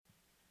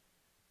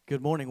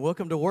Good morning.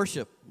 Welcome to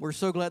worship. We're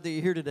so glad that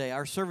you're here today.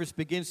 Our service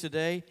begins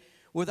today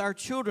with our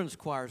children's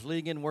choirs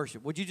leading in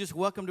worship. Would you just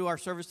welcome to our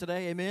service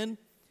today? Amen?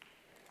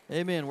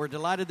 Amen. We're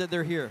delighted that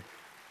they're here.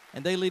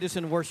 And they lead us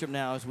in worship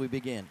now as we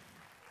begin.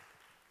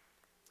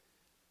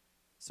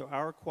 So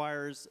our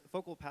choir's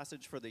focal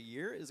passage for the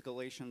year is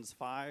Galatians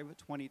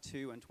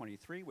 5:22 and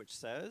 23, which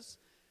says,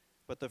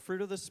 "But the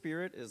fruit of the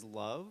Spirit is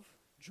love,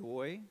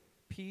 joy,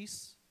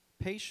 peace,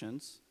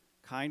 patience,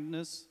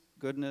 kindness,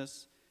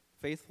 goodness,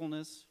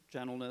 faithfulness,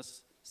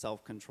 gentleness,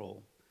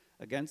 self-control.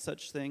 Against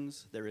such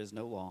things there is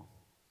no law."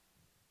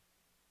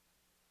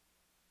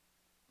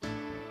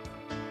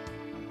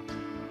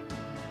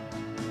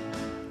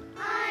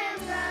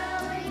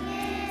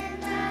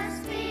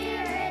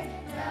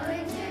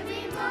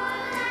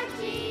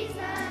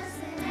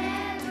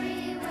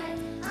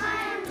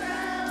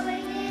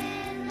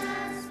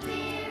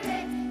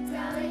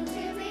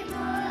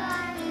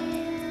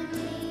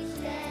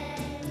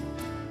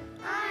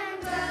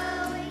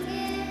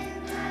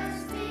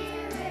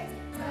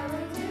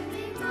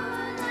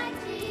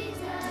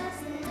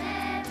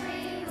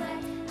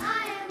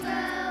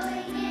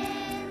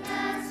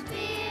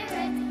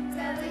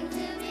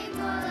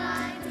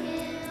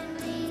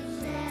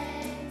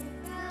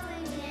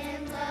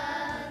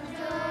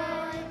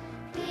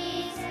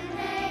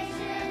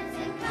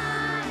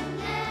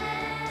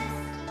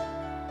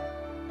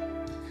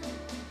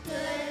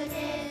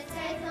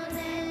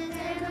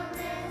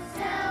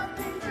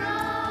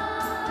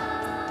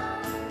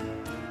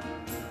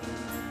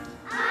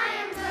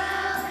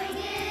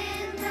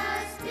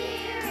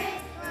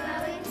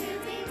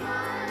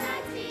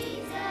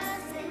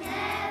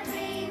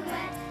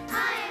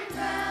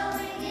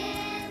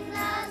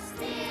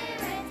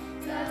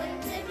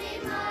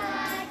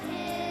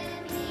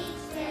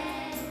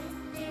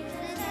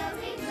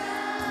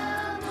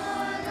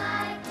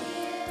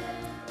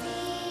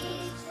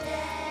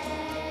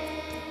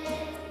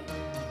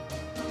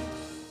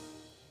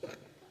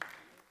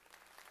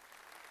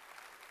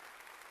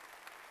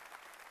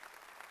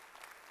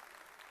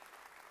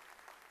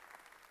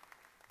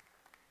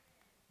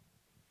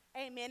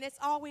 Amen. It's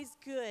always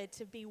good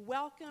to be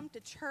welcomed to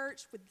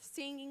church with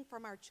singing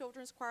from our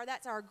children's choir.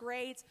 That's our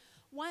grades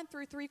 1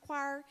 through 3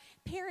 choir.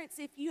 Parents,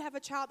 if you have a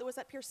child that was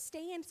up here,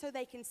 stand so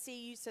they can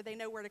see you, so they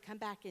know where to come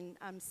back and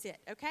sit,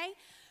 okay?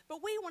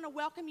 But we want to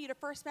welcome you to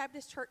First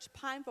Baptist Church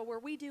Pineville, where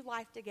we do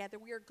life together.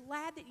 We are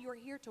glad that you are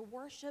here to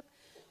worship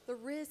the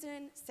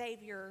risen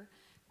Savior,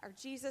 our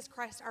Jesus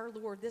Christ, our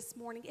Lord, this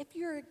morning. If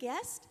you're a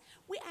guest,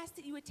 we ask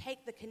that you would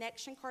take the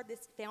connection card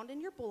that's found in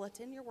your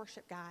bulletin, your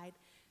worship guide.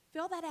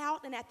 Fill that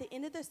out, and at the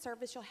end of the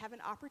service, you'll have an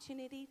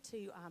opportunity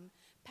to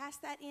pass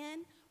that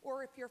in.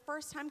 Or if you're a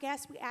first-time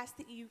guest, we ask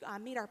that you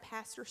meet our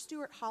pastor,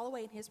 Stuart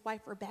Holloway, and his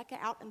wife, Rebecca,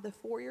 out in the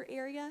foyer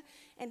area.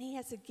 And he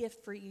has a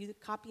gift for you, a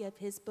copy of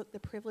his book, The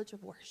Privilege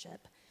of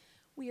Worship.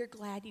 We are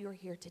glad you are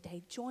here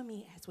today. Join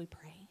me as we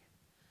pray.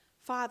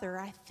 Father,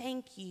 I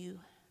thank you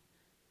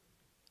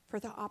for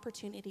the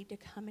opportunity to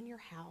come in your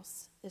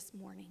house this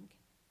morning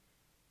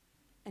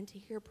and to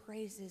hear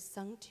praises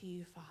sung to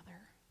you,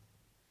 Father,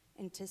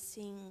 and to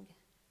sing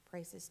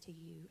praises to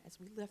you as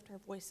we lift our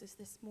voices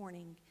this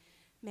morning.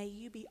 May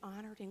you be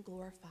honored and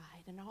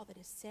glorified in all that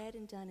is said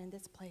and done in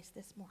this place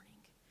this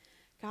morning.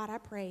 God, I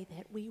pray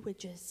that we would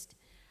just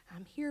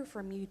hear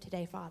from you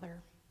today,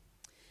 Father,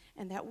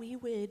 and that we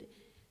would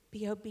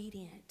be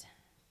obedient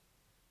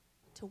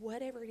to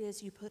whatever it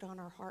is you put on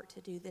our heart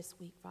to do this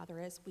week, Father,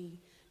 as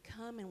we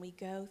come and we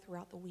go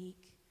throughout the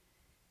week.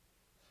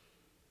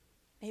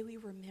 May we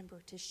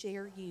remember to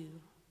share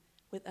you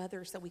with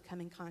others that we come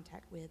in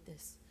contact with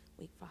this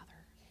week,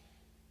 Father.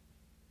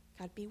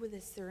 God, be with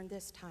us during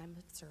this time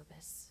of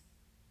service.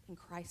 In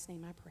Christ's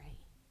name I pray.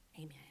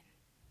 Amen.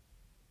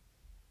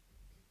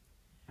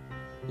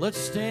 Let's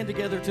stand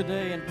together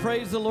today and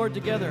praise the Lord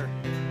together.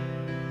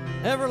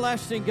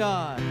 Everlasting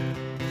God,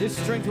 His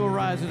strength will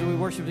rise as we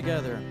worship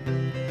together.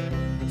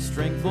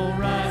 Strength will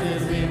rise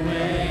as we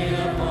wait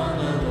upon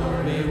the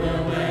Lord. We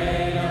will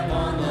wait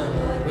upon the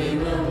Lord. We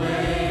will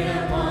wait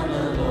upon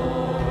the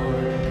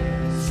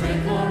Lord.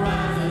 Strength will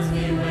rise as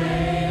we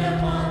wait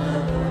upon the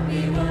Lord.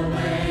 We will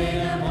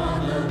wait upon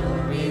the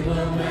Lord. We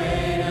will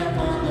wait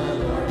upon the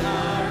Lord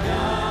our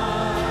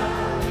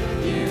God.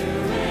 You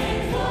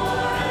reign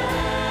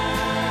forever.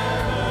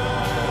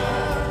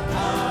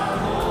 Our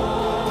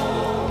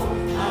hope,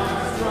 our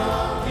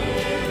strong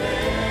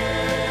deliverer.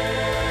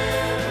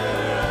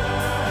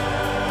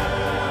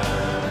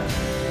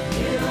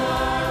 You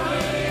are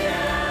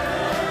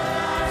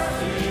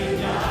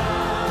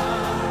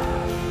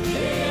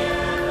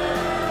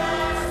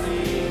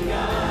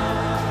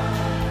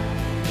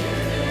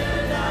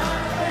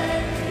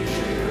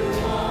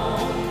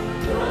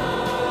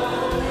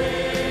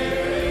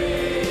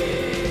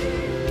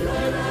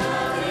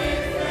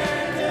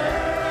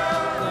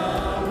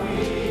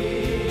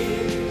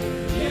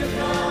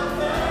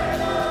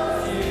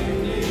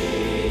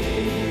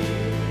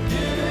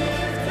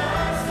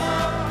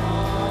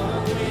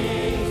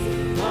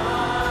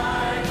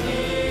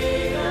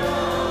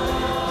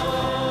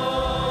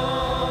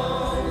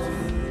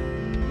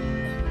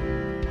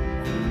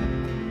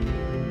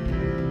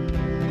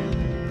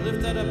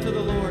that up to the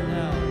Lord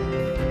now.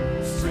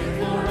 Strength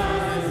will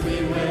rise as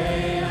we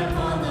wait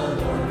upon the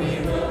Lord. We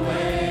will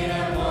wait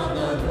upon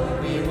the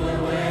Lord. We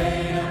will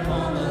wait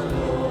upon the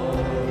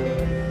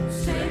Lord.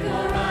 Strength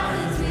will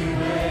rise as we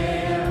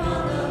wait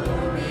upon the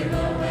Lord. We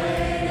will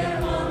wait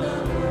upon the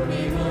Lord.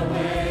 We will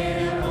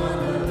wait upon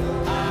the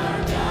Lord. Our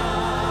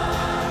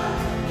God,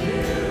 you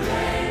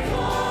reign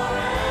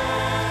forever.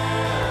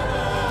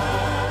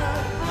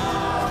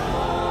 Our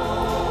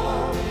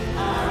hope,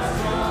 our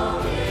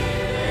strong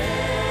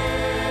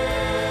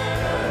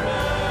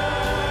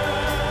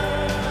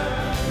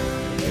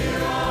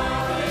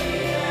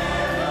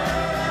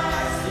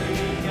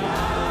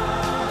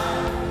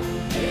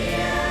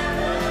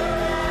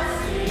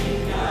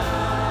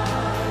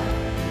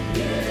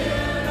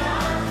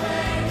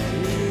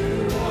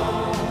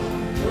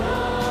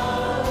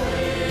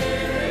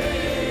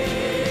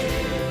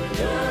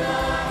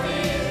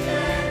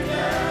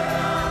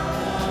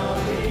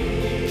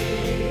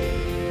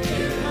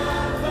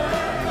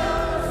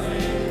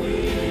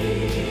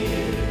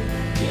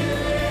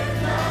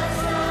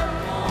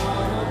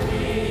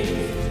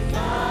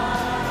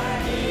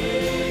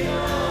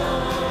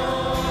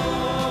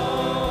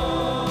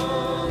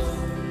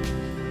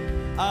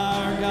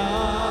Our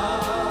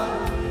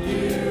God,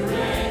 you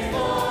reign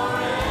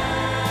forever.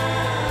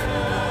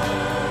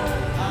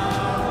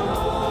 Our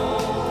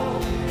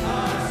hope,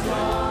 our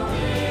strong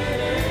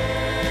deliverer.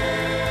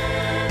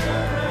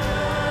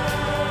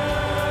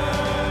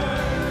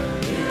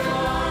 You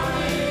are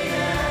the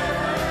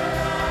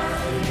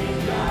everlasting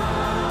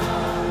God,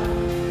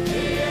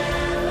 the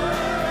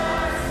everlasting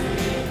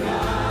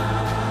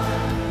God.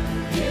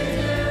 You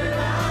do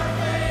not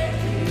faint,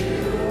 you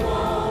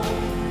won't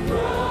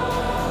grow.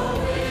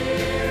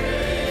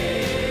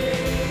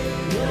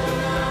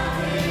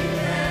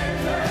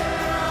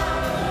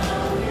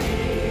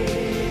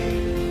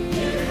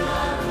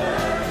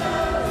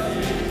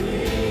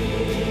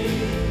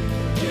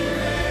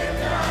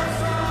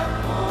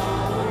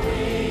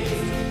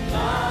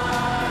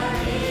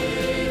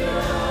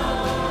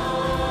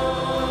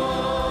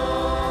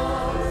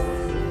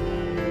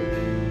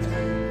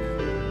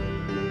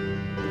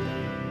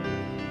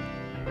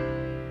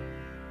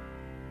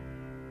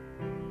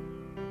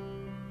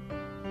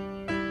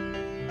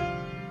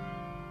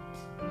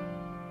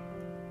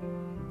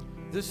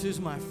 This is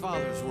my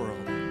Father's world.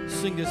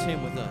 Sing this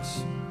hymn with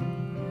us.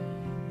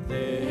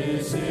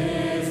 This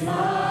is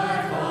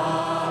my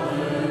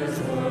Father's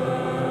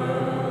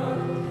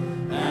world,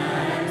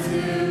 and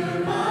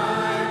to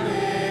my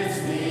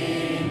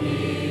listening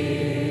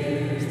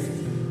ears,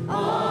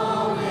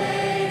 all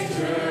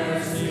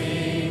nature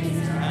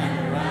sings,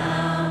 and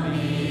around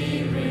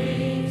me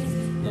rings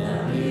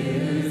the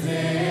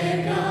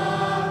music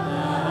of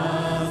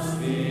the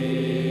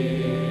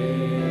spheres.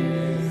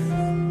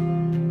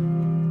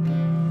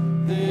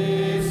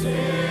 This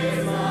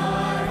is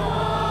my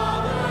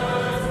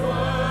Father's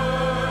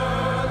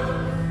world,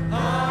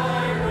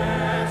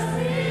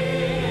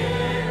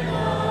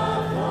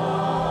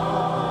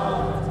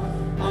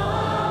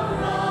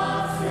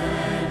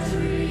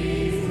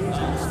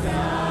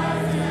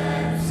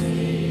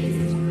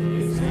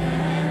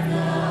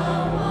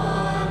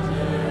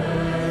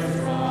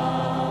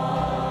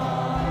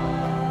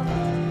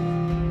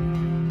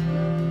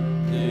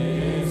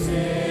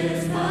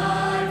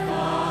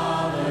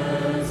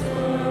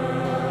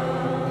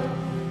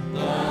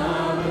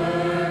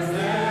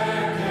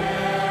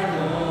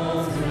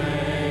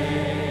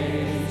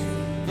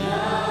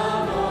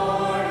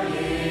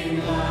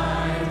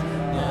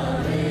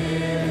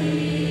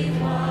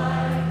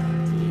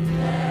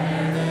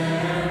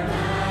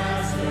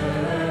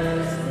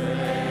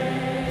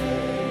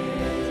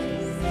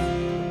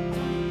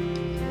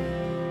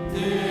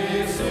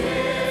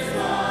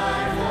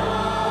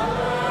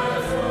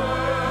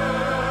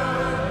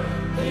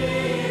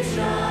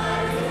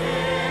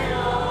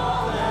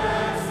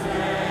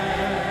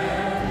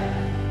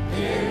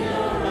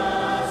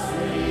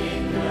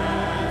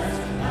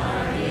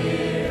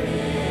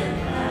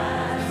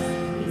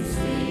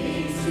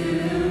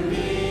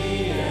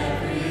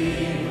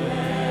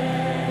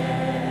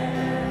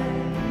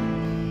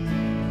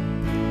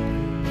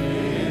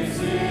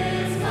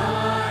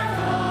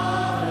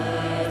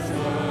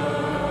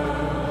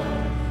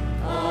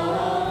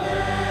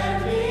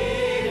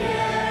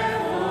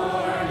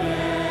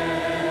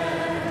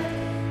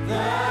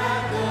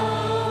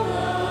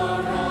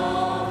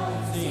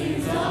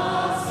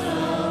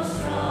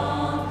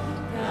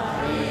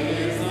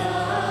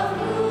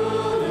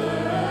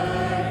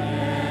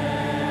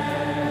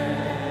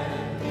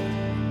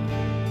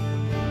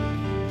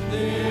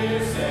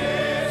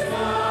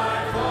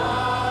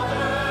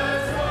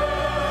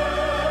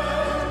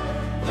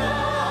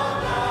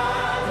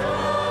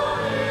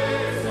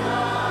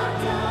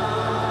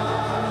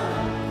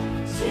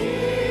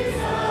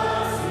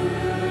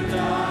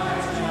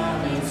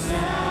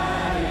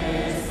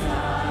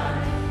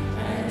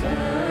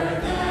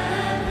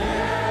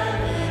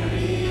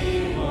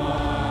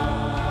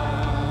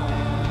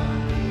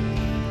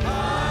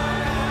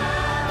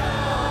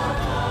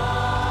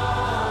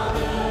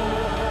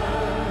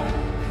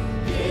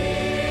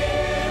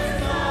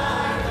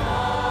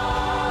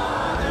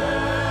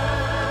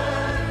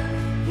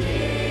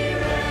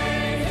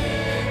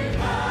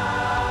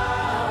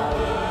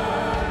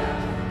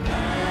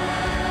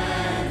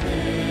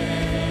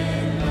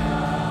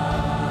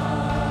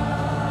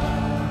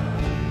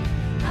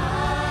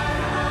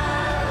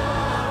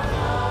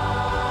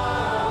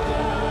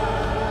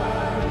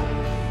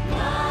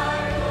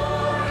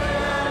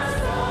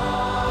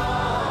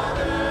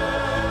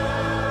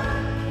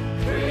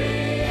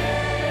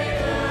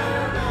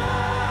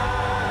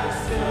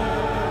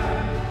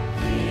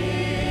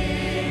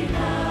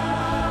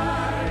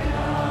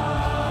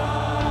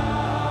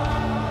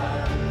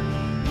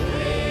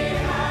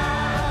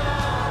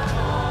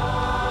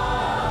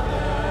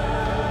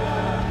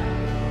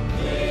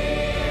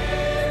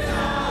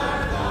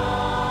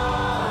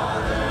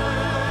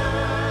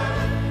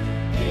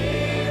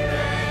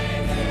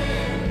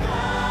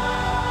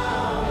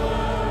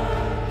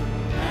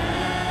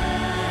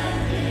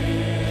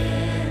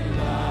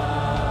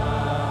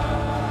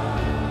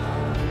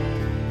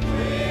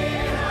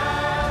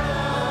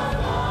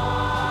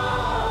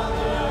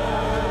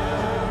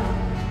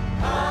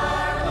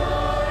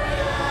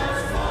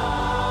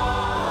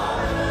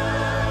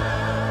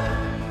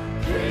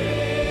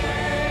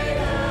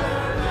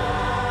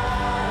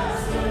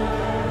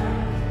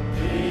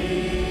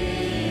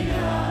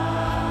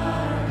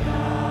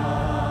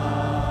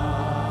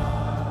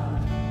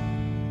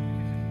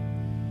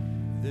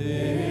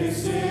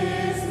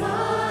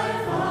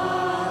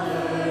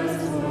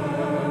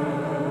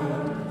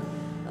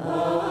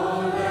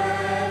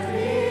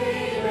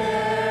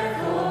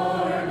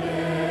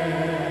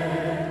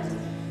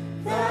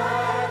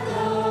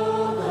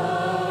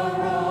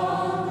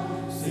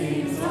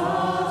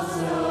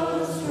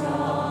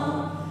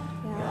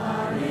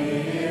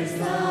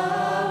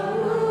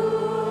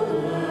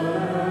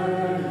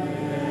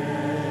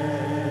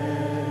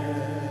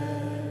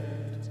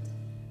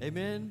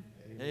 Amen.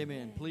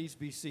 Amen. Please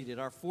be seated.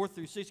 Our 4th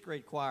through 6th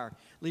grade choir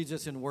leads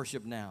us in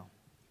worship now.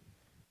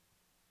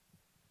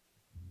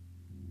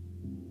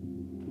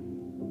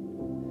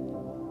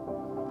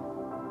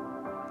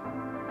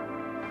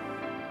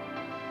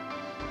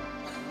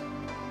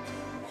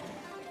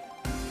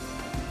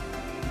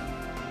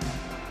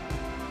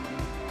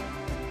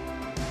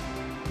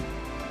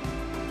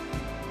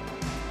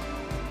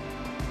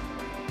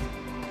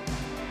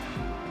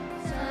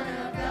 Son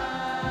of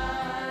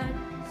God,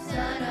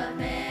 Son of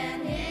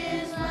Man,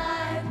 His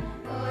life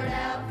poured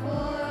out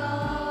for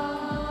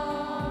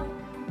all.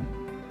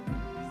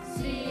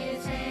 See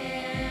His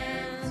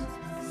hands,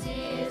 see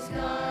His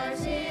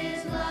scars,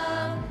 His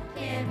love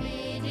can't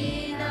be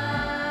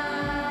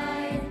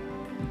denied.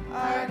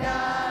 Our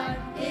God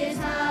is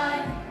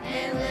high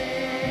and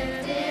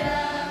lifted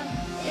up.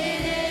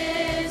 It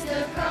is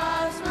the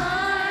cross,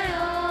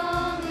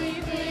 my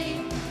only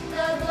plea.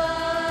 The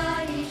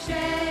blood He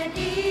shed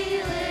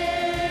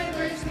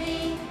delivers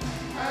me.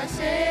 Our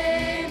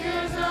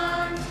Savior's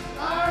arms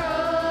are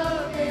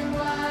open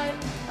wide.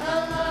 A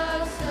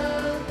love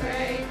so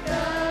great,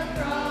 the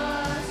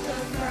cross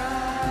of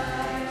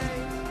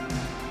Christ.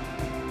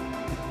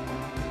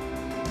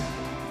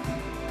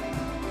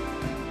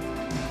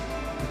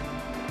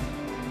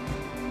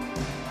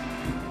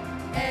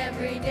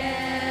 Every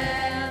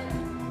death,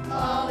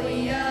 all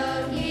we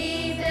owe,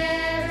 He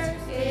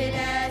bears it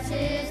as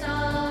His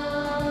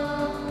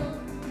own.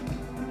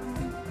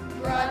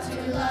 Brought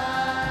to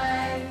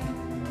life,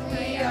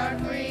 we are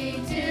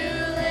free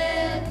to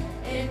live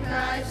in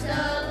Christ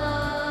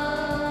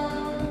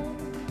alone.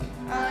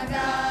 Our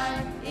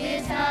God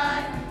is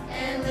high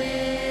and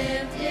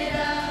lifted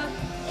up.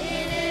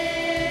 It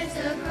is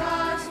the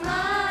cross,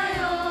 my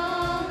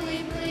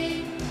only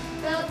plea.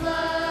 The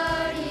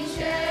blood He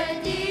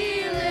shed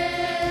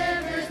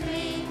delivers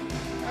me.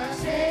 Our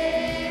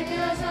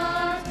Savior's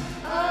arms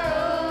are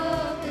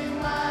open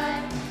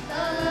wide.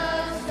 The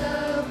love so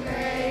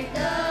great,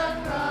 the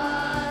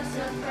cross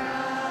of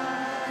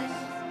Christ.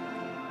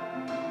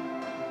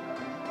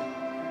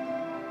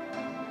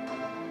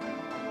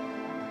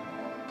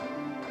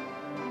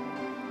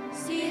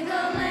 See the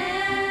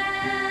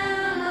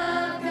Lamb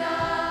of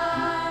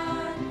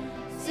God,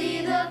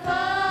 see the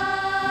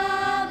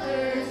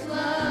Father's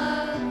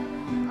love.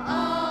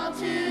 All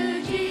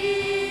to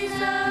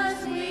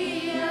Jesus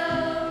we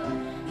owe,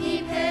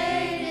 He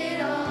paid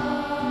it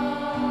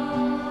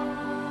all.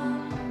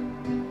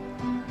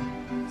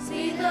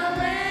 See the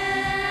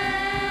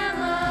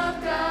Lamb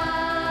of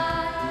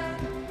God,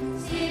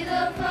 see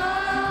the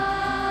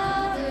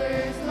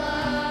Father's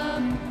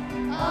love.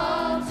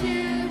 All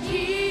to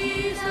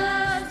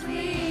Jesus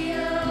we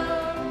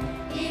owe,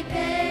 He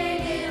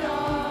paid it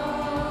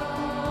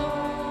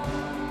all.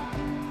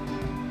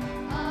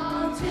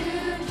 All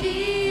to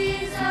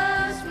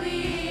Jesus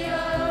we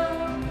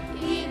owe,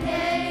 He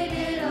paid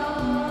it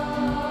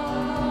all.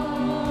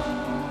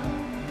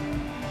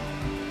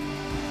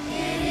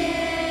 It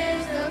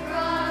is the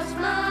cross,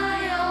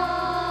 my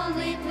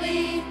only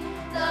plea.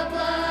 The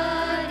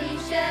blood He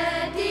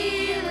shed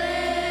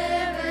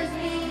delivers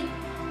me.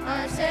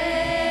 Our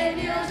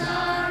Savior's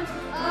arms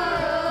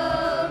are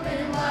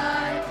open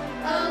wide.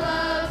 A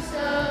love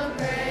so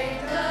great,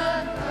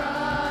 the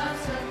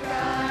cross of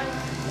Christ.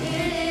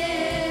 It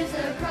is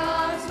the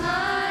cross,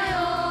 my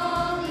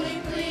only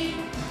plea.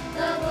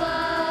 The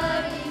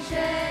blood He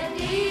shed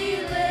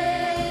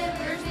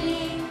delivers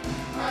me.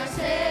 Our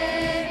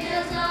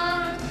Savior's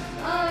arms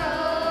are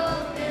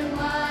open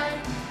wide.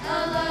 A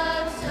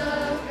love so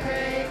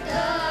great,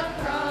 the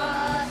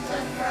cross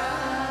of Christ.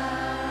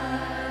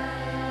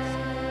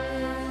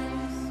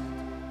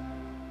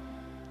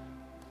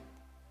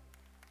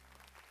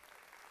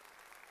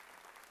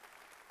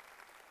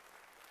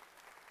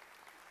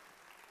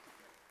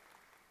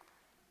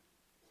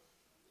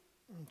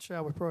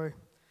 Shall we pray?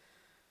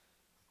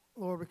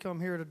 Lord, we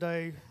come here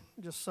today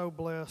just so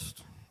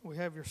blessed. We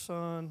have your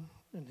Son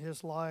and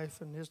His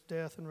life and His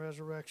death and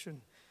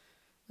resurrection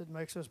that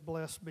makes us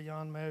blessed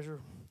beyond measure.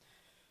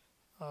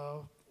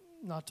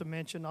 Not to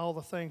mention all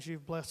the things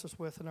you've blessed us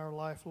with in our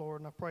life,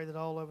 Lord. And I pray that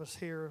all of us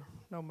here,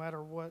 no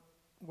matter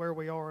where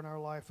we are in our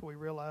life, we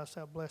realize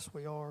how blessed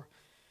we are.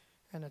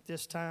 And at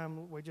this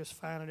time, we just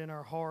find it in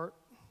our heart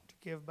to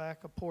give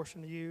back a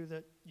portion to you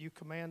that you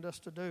command us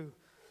to do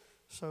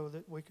so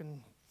that we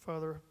can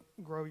further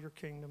grow your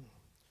kingdom.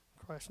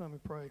 In Christ's name we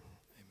pray.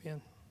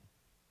 Amen.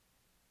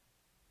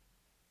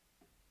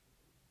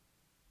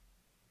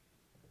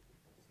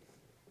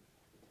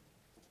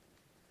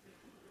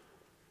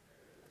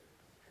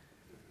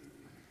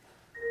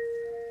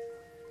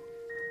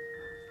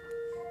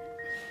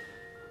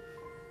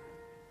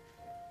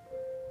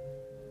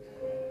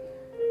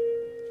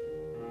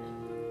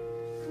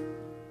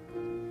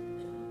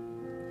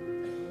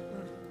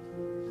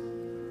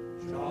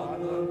 John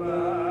the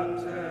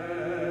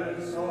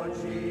Baptist saw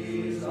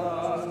Jesus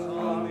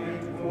coming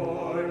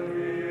toward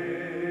him.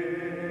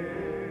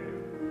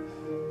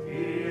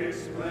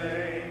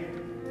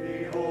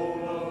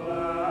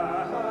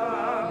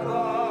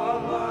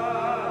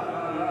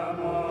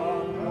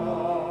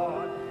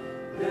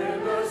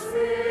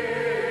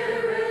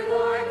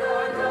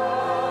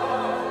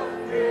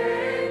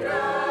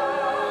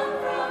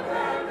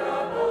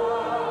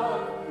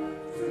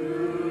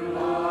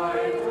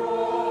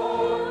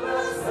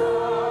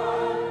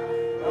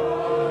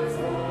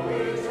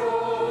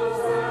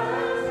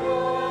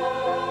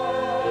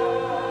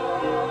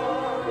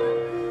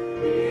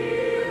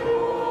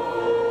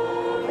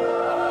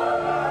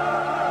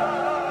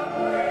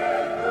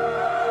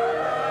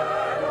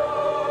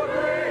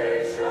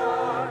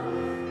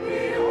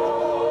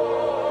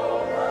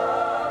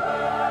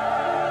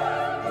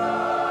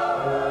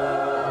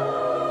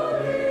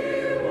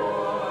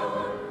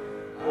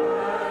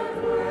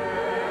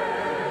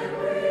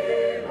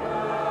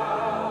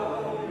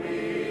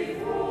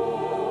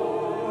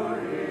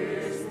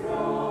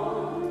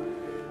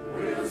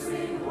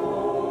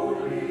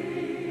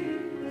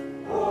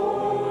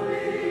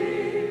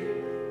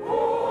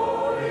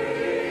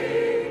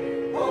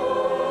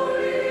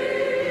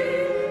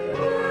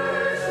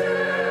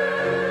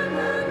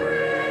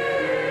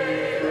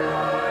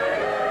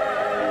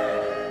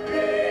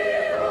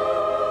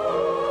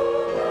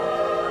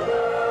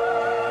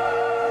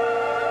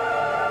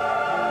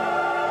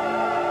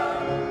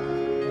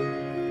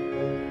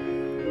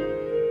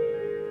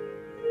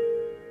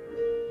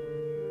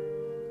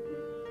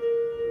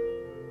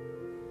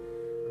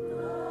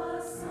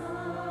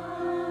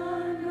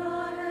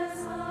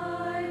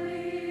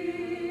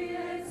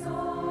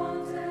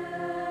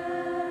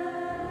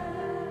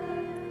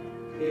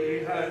 He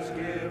has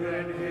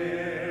given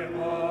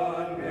him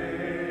a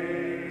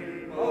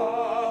name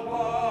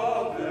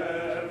above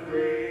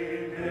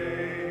every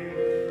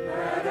name,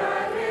 and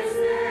at his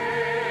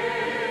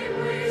name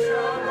we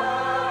shall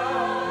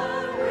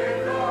bow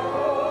with the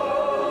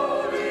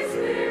Holy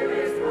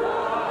Spirit's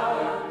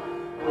power.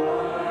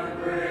 Our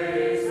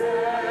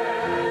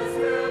praises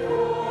will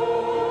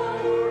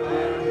pour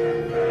and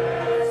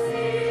confess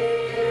He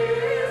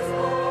is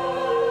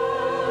Lord.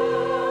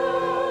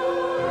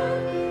 Behold the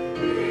Lamb with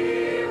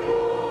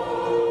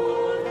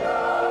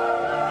glad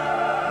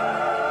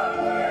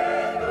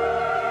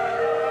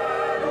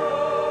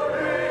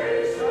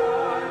adoration.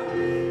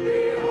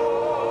 Behold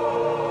the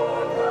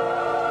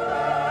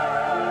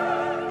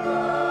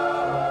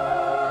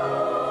Lamb,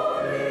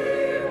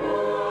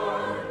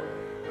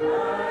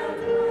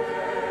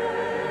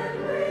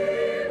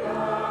 the Holy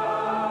One.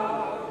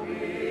 And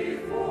when we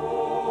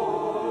bow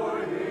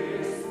before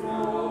His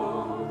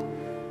throne,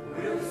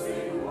 we'll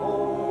sing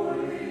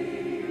holy,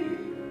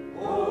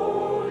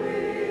 holy,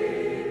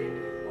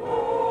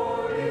 holy,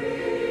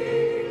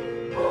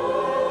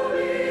 holy.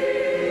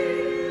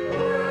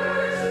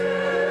 Worship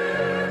the great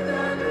I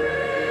am. Behold the Lamb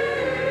with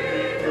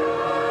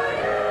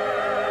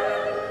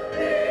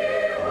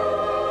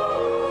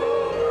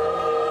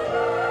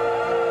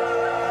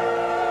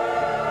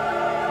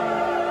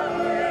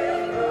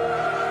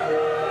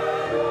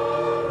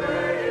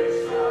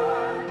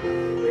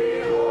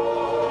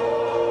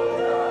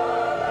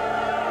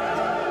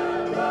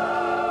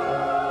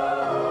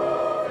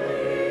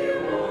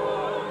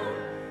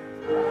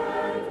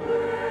glad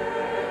adoration. Behold the Lamb, the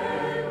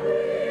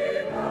Holy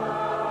One.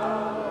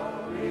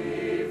 And when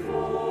we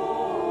bow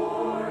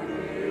before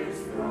His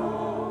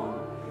throne,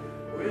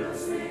 we'll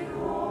sing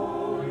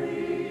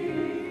holy,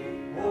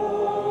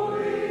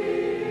 holy,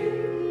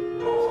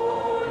 holy, holy.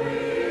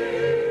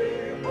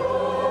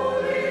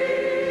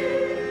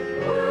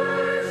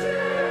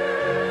 Worship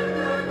the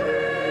great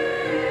I am.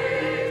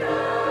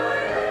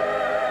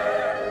 Behold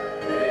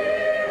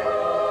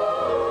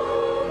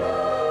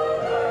the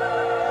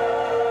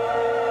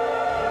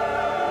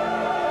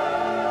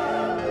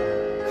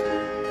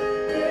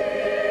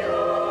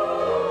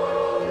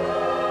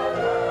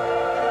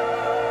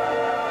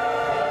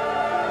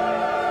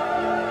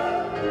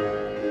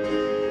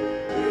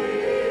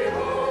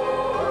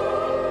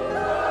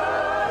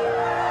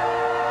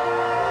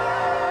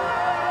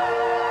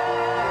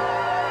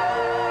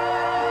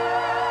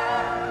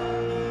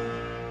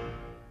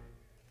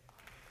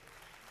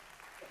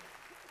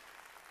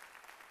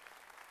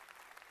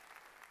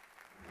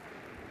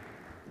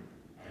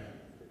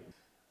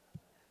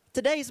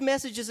Today's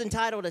message is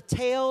entitled A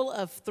Tale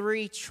of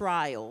Three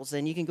Trials,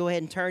 and you can go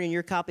ahead and turn in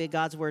your copy of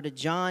God's Word to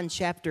John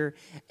chapter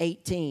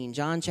 18.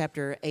 John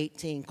chapter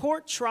 18.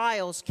 Court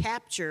trials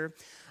capture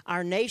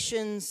our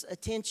nation's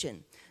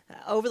attention.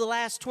 Over the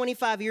last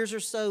 25 years or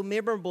so,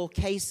 memorable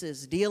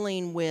cases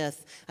dealing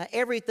with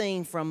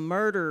everything from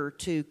murder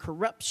to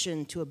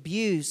corruption to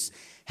abuse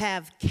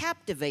have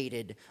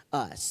captivated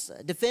us.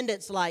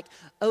 Defendants like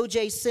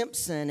O.J.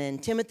 Simpson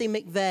and Timothy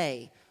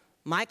McVeigh,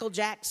 Michael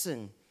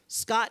Jackson,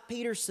 Scott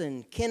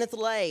Peterson, Kenneth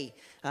Lay,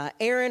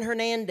 Aaron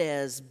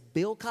Hernandez,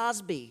 Bill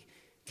Cosby,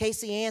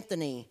 Casey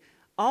Anthony.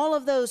 All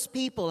of those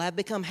people have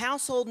become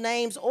household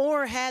names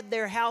or had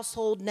their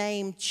household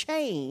name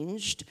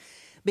changed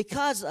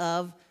because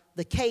of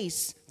the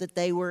case that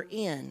they were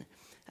in.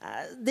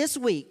 This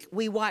week,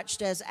 we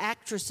watched as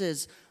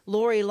actresses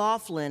Lori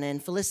Loughlin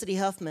and Felicity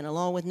Huffman,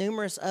 along with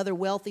numerous other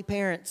wealthy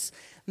parents,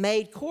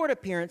 made court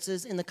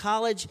appearances in the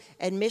college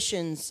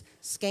admissions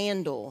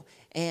scandal.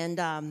 And,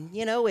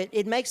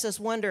 it makes us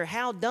wonder,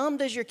 how dumb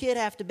does your kid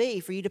have to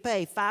be for you to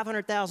pay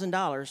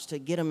 $500,000 to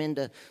get them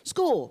into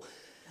school?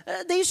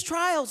 These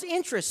trials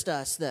interest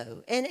us,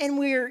 though, and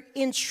we're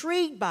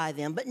intrigued by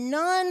them, but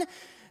none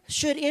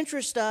should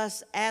interest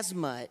us as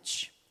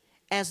much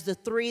as the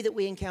three that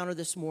we encountered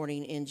this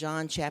morning in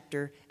John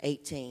chapter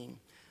 18.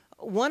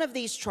 One of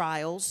these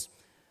trials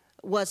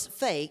was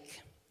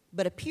fake,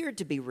 but appeared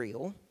to be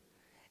real,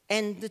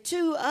 and the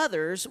two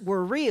others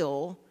were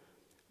real,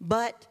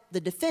 but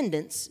the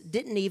defendants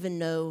didn't even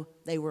know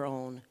they were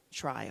on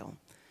trial.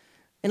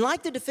 And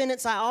like the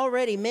defendants I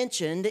already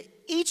mentioned,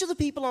 each of the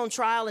people on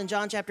trial in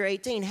John chapter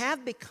 18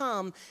 have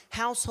become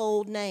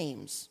household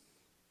names.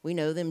 We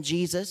know them: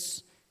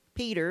 Jesus,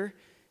 Peter,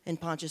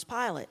 and Pontius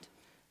Pilate.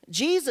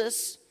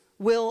 Jesus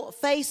will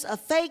face a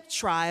fake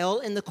trial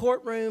in the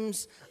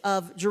courtrooms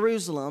of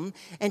Jerusalem,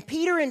 and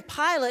Peter and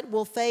Pilate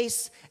will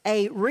face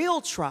a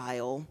real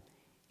trial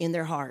in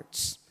their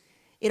hearts.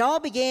 It all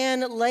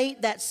began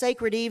late that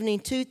sacred evening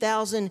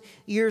 2,000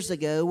 years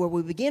ago, where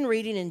we begin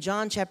reading in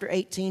John chapter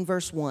 18,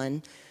 verse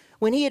 1.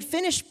 When he had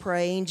finished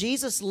praying,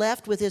 Jesus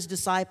left with his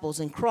disciples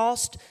and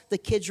crossed the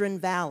Kidron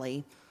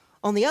Valley.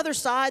 On the other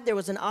side, there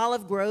was an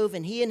olive grove,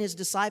 and he and his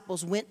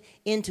disciples went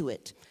into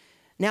it.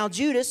 Now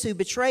Judas, who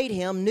betrayed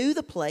him, knew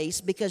the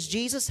place because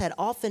Jesus had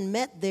often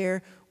met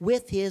there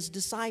with his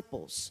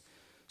disciples.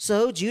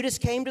 So Judas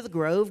came to the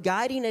grove,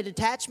 guiding a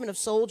detachment of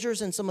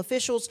soldiers and some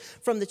officials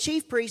from the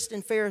chief priests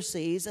and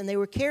Pharisees, and they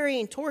were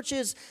carrying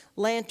torches,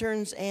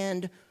 lanterns,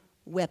 and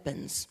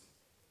weapons.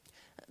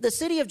 The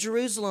city of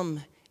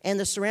Jerusalem and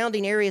the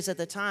surrounding areas at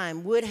the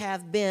time would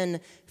have been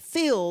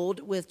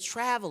filled with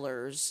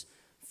travelers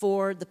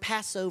for the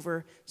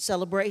Passover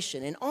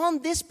celebration. And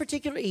on this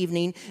particular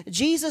evening,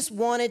 Jesus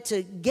wanted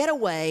to get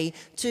away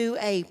to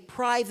a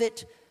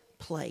private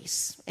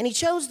place. And he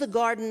chose the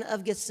Garden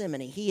of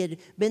Gethsemane. He had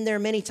been there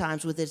many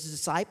times with his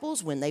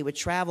disciples when they would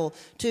travel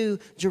to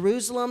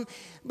Jerusalem.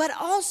 But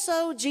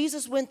also,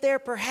 Jesus went there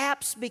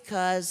perhaps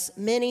because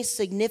many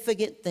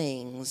significant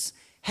things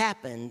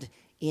happened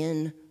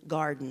in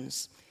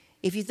gardens.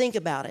 If you think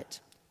about it,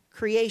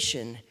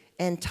 creation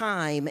and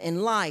time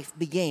and life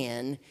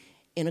began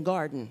in a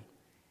garden.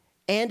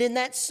 And in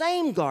that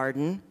same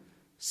garden,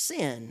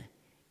 sin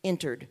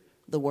entered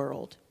the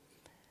world.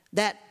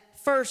 That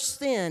first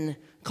sin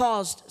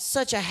caused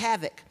such a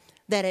havoc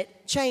that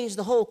it changed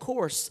the whole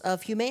course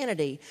of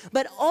humanity.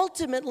 But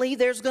ultimately,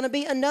 there's going to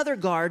be another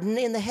garden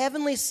in the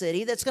heavenly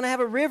city that's going to have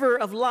a river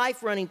of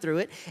life running through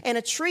it and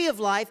a tree of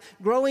life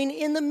growing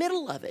in the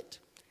middle of it.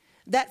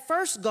 That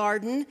first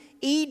garden,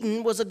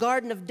 Eden, was a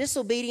garden of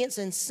disobedience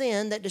and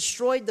sin that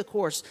destroyed the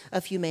course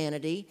of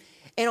humanity.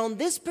 And on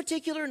this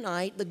particular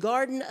night, the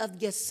Garden of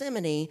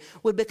Gethsemane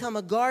would become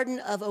a garden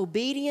of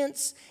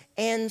obedience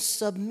and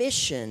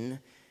submission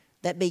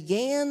that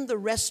began the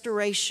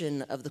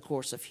restoration of the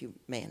course of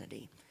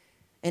humanity.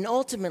 And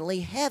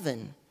ultimately,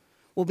 heaven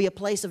will be a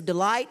place of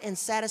delight and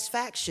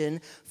satisfaction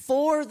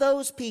for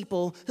those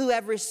people who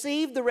have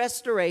received the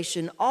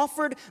restoration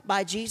offered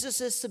by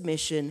Jesus'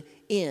 submission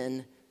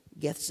in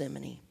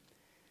Gethsemane.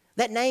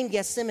 That name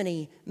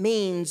Gethsemane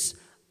means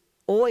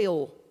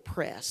oil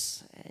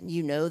press. And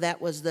you know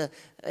that was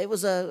it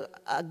was a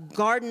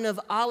garden of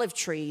olive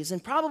trees.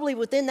 And probably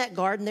within that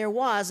garden there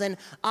was an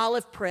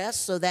olive press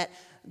so that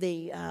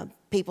the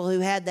people who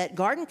had that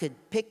garden could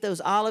pick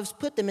those olives,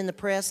 put them in the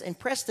press, and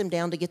press them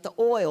down to get the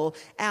oil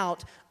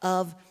out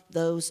of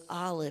those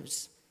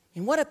olives.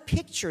 And what a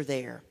picture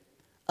there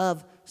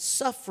of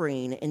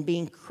suffering and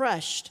being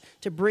crushed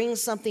to bring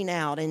something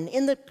out. And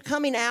in the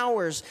coming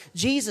hours,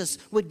 Jesus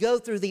would go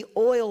through the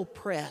oil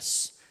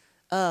press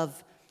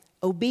of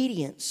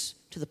obedience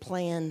to the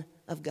plan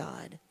of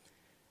God.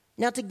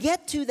 Now, to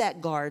get to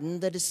that garden,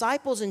 the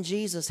disciples and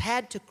Jesus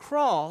had to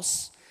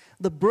cross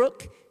the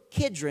brook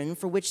Kidron,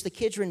 for which the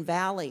Kidron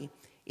Valley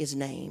is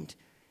named.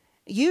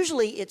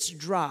 Usually it's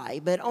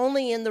dry, but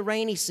only in the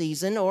rainy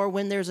season or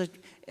when there's an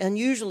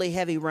unusually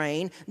heavy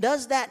rain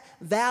does that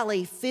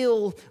valley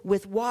fill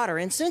with water.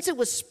 And since it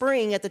was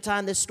spring at the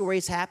time this story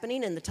is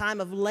happening, in the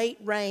time of late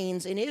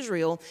rains in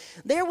Israel,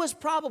 there was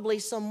probably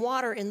some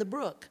water in the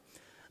brook.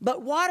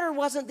 But water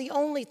wasn't the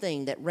only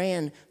thing that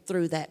ran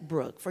through that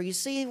brook. For you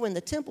see, when the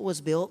temple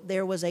was built,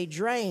 there was a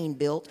drain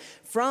built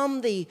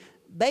from the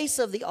base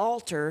of the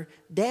altar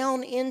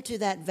down into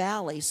that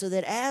valley so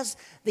that as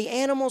the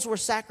animals were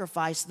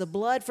sacrificed, the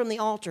blood from the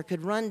altar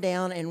could run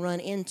down and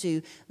run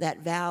into that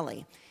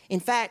valley.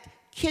 In fact,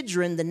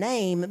 Kidron, the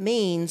name,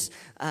 means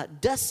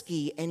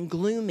dusky and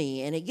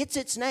gloomy, and it gets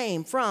its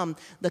name from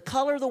the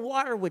color the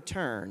water would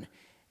turn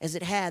as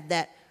it had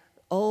that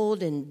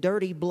old and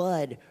dirty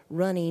blood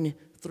running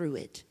through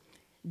it.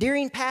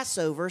 During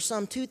Passover,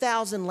 some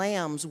 2,000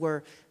 lambs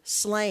were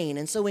slain.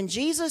 And so when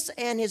Jesus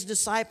and his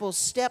disciples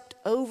stepped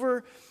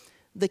over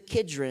the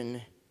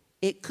Kidron,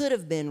 it could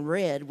have been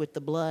red with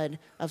the blood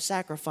of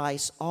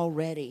sacrifice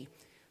already.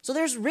 So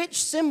there's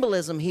rich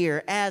symbolism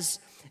here as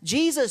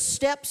Jesus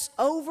steps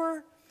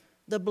over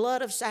the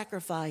blood of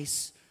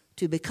sacrifice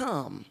to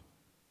become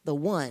the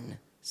one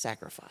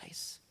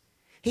sacrifice.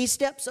 He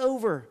steps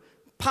over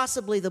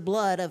possibly the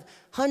blood of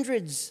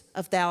hundreds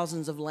of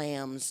thousands of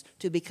lambs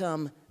to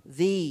become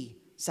the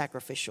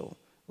sacrificial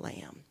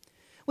lamb.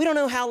 We don't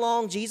know how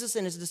long Jesus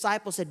and his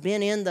disciples had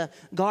been in the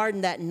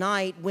garden that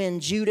night when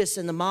Judas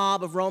and the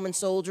mob of Roman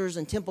soldiers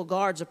and temple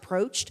guards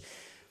approached.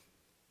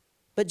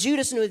 But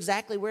Judas knew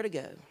exactly where to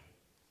go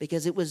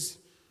because it was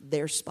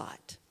their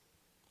spot.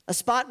 A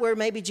spot where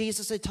maybe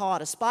Jesus had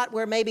taught, a spot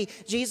where maybe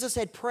Jesus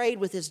had prayed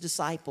with his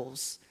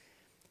disciples.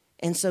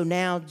 And so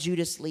now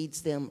Judas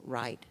leads them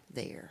right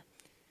there.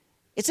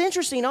 It's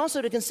interesting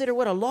also to consider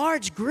what a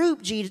large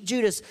group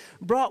Judas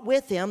brought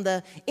with him.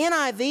 The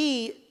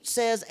NIV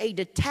says a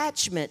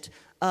detachment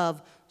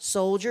of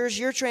soldiers.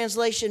 Your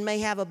translation may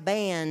have a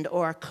band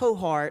or a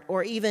cohort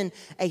or even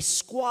a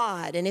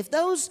squad. And if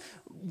those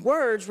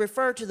words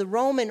refer to the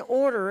Roman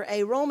order,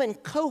 a Roman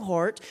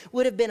cohort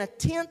would have been a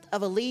tenth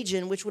of a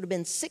legion, which would have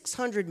been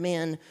 600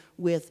 men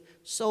with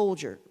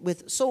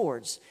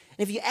swords.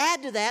 And if you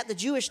add to that the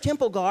Jewish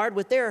temple guard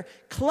with their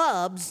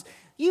clubs,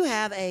 you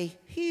have a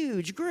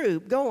huge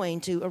group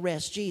going to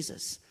arrest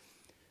Jesus.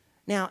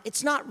 Now,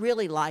 it's not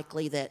really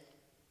likely that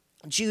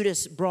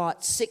Judas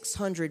brought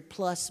 600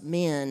 plus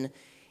men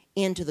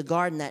into the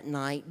garden that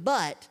night,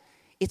 but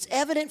it's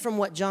evident from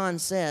what John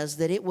says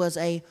that it was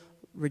a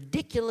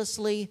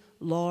ridiculously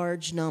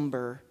large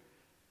number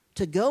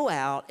to go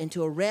out and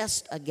to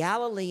arrest a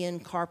Galilean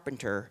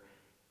carpenter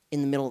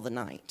in the middle of the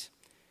night.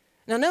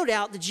 Now, no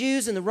doubt the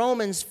Jews and the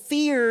Romans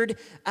feared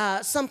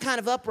some kind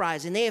of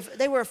uprising.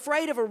 They were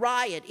afraid of a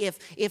riot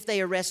if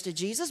they arrested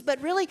Jesus.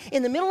 But really,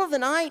 in the middle of the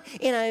night,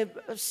 in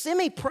a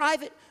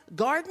semi-private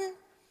garden,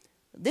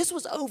 this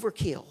was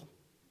overkill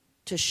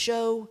to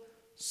show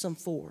some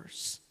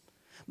force.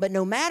 But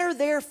no matter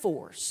their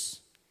force,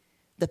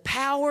 the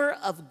power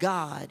of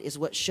God is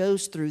what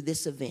shows through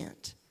this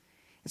event.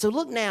 And so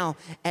look now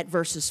at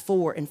verses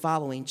 4 and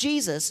following.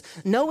 Jesus,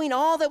 knowing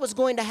all that was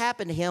going to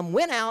happen to him,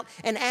 went out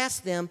and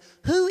asked them,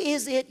 "Who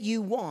is it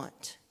you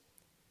want?"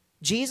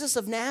 "Jesus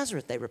of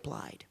Nazareth," they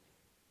replied.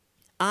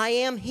 "I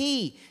am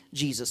he,"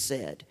 Jesus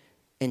said.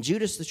 And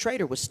Judas the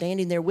traitor was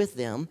standing there with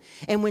them.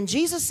 And when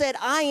Jesus said,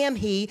 "I am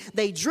he,"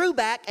 they drew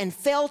back and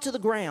fell to the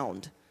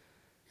ground.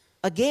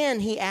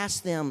 Again he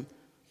asked them,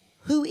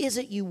 "Who is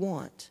it you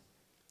want?"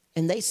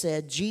 And they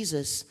said,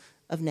 "Jesus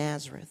of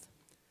Nazareth."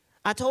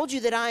 "I told you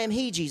that I am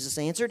he," Jesus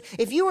answered.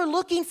 "If you are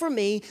looking for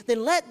me,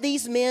 then let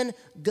these men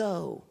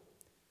go."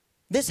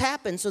 This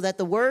happened so that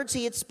the words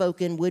he had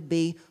spoken would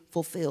be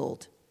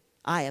fulfilled.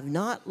 "I have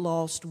not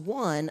lost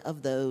one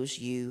of those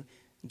you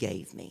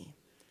gave me."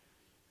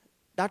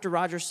 Dr.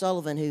 Roger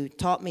Sullivan, who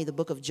taught me the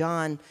book of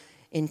John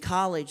in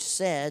college,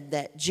 said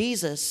that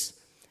Jesus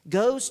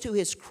goes to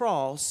his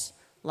cross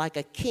like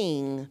a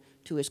king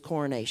to his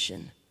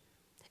coronation.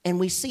 And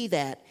we see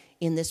that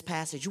in this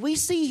passage. We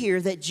see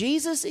here that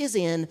Jesus is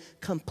in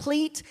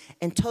complete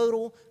and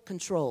total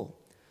control.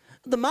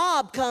 The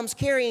mob comes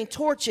carrying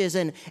torches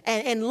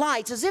and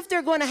lights as if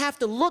they're going to have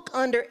to look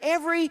under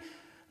every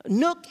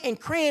nook and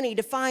cranny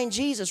to find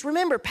Jesus.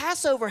 Remember,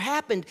 Passover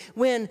happened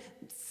when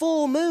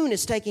full moon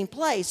is taking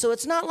place. So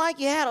it's not like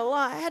you had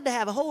to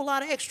have a whole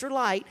lot of extra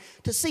light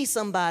to see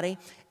somebody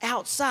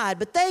outside.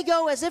 But they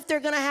go as if they're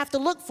going to have to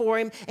look for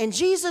him. And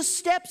Jesus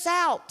steps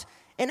out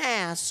and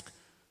asks,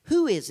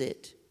 "Who is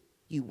it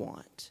you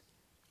want?"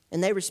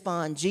 And they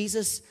respond,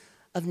 "Jesus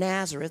of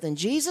Nazareth." And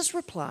Jesus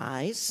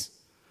replies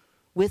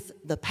with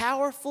the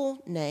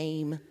powerful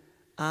name,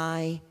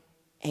 "I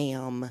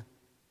am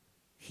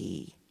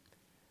he."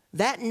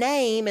 That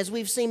name, as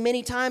we've seen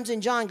many times in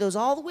John, goes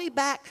all the way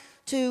back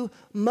to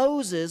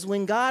Moses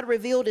when God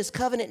revealed his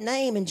covenant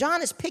name. And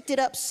John has picked it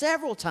up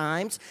several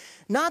times,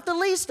 not the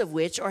least of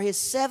which are his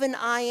 7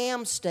 I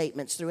am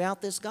statements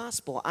throughout this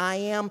gospel. I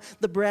am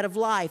the bread of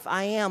life.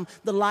 I am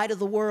the light of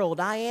the world.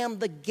 I am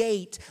the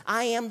gate.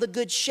 I am the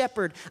good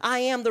shepherd. I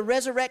am the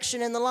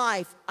resurrection and the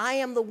life. I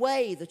am the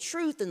way, the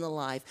truth, and the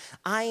life.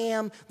 I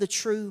am the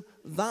true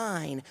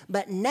vine.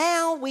 But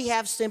now we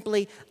have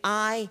simply,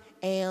 "I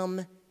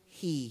am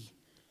he."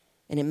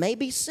 And it may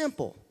be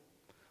simple,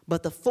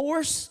 but the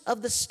force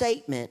of the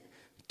statement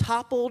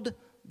toppled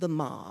the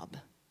mob.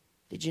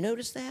 Did you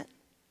notice that?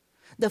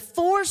 The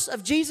force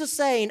of Jesus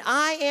saying,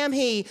 "I am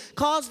he,"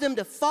 caused them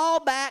to fall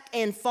back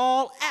and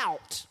fall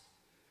out.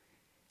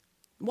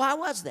 Why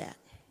was that?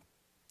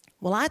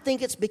 Well, I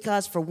think it's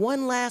because for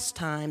one last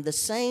time, the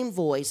same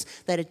voice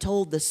that had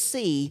told the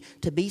sea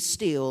to be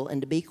still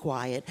and to be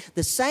quiet,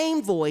 the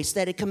same voice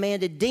that had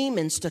commanded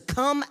demons to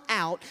come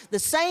out, the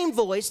same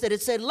voice that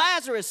had said,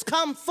 "Lazarus,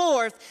 come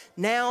forth,"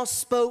 now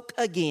spoke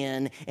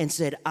again and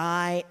said,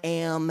 "I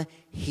am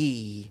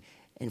he."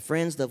 And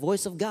friends, the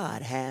voice of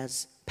God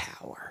has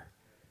power.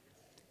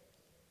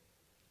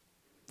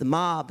 The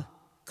mob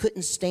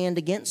couldn't stand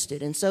against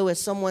it. And so, as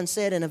someone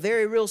said, in a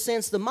very real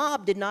sense, the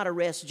mob did not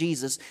arrest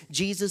Jesus.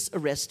 Jesus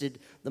arrested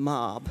the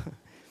mob.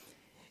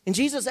 And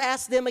Jesus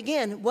asked them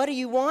again, "What do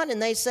you want?" And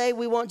they say,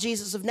 "We want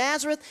Jesus of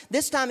Nazareth."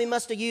 This time he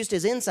must have used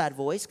his inside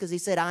voice because he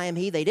said, "I am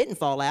he." They didn't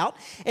fall out.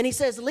 And he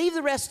says, "Leave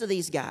the rest of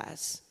these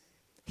guys."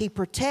 He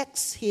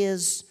protects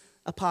his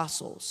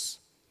apostles.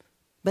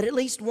 But at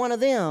least one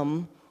of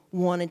them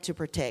wanted to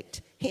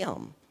protect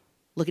him.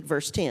 Look at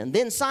verse 10.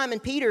 Then Simon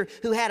Peter,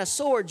 who had a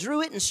sword,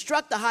 drew it and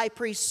struck the high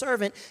priest's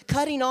servant,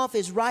 cutting off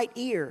his right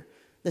ear.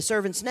 The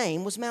servant's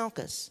name was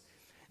Malchus.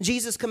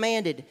 Jesus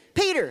commanded,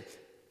 "Peter,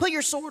 put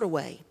your sword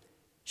away.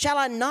 Shall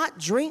I not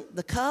drink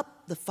the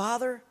cup the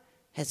Father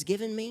has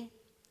given me?"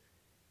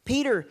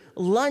 Peter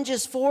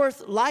lunges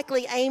forth,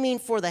 likely aiming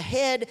for the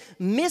head,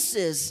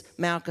 misses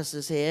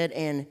Malchus's head,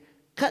 and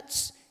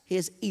cuts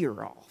his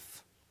ear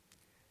off.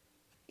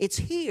 It's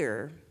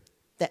here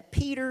that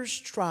Peter's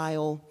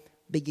trial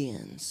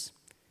begins.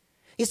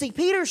 You see,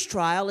 Peter's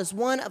trial is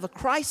one of a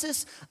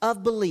crisis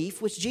of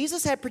belief, which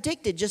Jesus had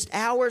predicted just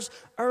hours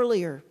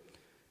earlier.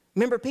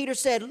 Remember, Peter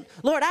said,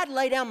 "Lord, I'd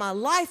lay down my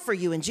life for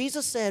you." And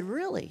Jesus said,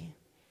 "Really?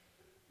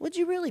 Would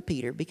you really,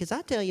 Peter? Because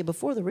I tell you,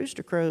 before the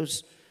rooster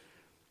crows,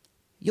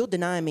 you'll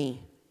deny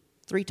me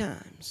 3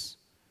 times.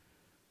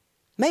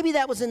 Maybe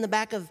that was in the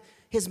back of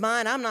his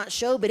mind. I'm not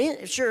sure,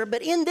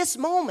 but in this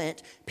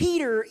moment,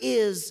 Peter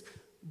is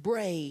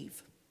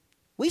brave.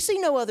 We see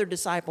no other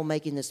disciple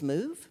making this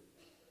move.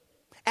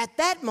 At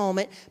that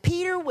moment,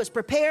 Peter was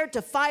prepared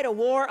to fight a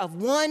war of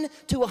 1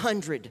 to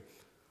 100,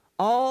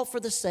 all for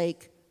the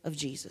sake of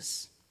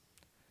Jesus.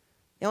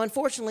 Now,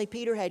 unfortunately,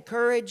 Peter had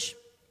courage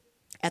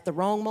at the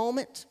wrong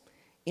moment,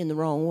 in the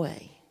wrong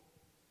way.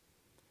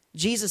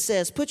 Jesus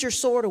says, "Put your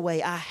sword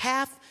away. I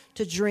have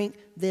to drink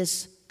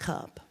this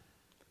cup."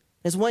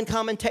 As one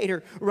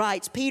commentator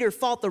writes, Peter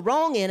fought the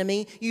wrong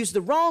enemy, used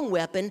the wrong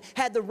weapon,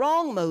 had the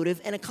wrong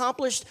motive, and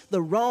accomplished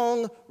the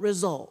wrong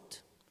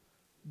result.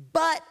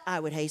 But, I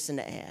would hasten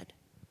to add,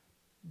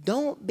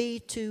 don't be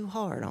too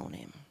hard on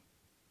him,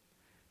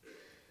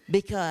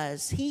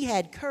 because he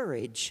had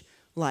courage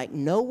like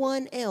no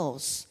one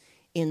else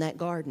in that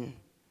garden.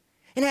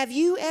 And have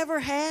you ever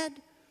had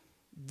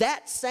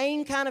that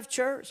same kind of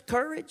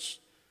courage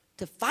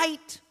to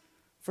fight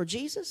for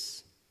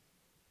Jesus?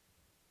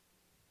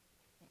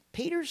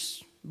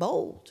 Peter's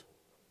bold.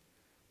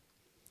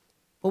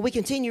 Well, we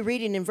continue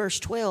reading in verse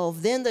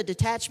 12. Then the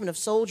detachment of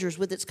soldiers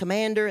with its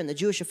commander and the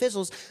Jewish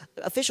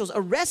officials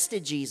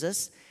arrested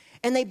Jesus,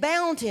 and they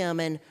bound him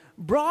and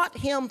brought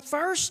him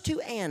first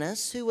to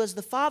Annas, who was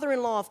the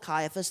father-in-law of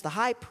Caiaphas, the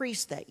high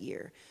priest that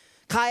year.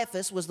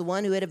 Caiaphas was the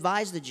one who had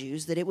advised the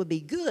Jews that it would be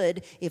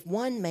good if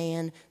one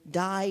man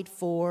died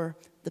for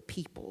the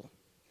people.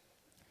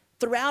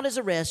 Throughout his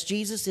arrest,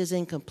 Jesus is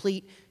in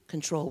complete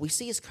control. We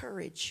see his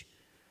courage.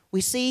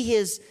 We see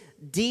his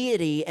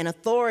deity and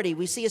authority.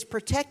 We see his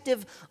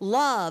protective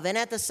love, and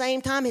at the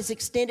same time, his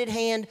extended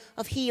hand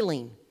of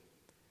healing.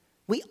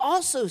 We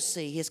also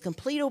see his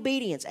complete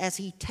obedience as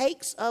he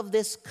takes of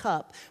this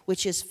cup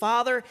which his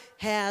Father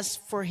has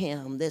for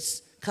him,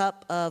 this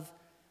cup of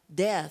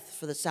death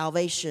for the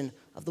salvation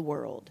of the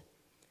world.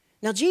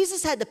 Now,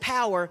 Jesus had the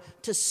power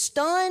to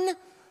stun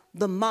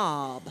the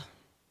mob,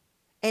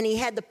 and he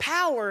had the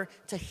power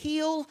to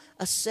heal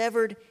a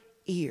severed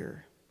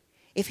ear.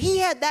 If he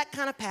had that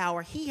kind of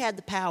power, he had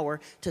the power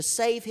to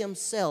save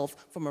himself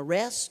from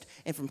arrest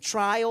and from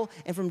trial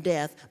and from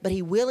death, but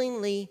he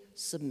willingly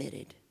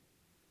submitted.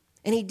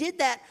 And he did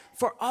that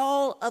for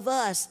all of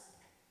us.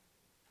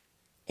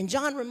 And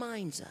John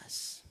reminds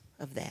us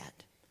of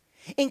that.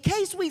 In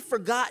case we've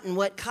forgotten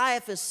what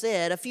Caiaphas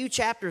said a few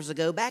chapters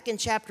ago, back in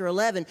chapter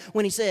 11,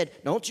 when he said,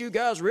 "Don't you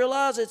guys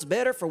realize it's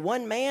better for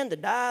one man to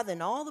die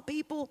than all the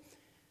people?"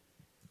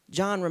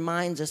 John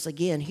reminds us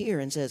again here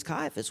and says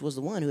Caiaphas was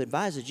the one who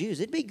advised the Jews,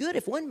 it'd be good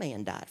if one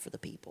man died for the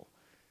people.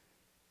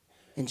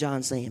 And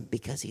John's saying,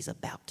 because he's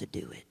about to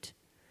do it.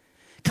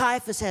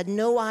 Caiaphas had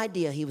no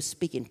idea he was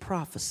speaking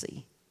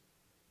prophecy.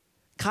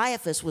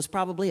 Caiaphas was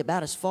probably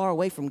about as far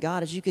away from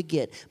God as you could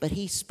get, but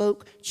he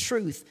spoke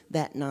truth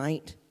that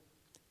night.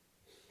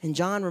 And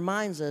John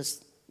reminds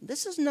us,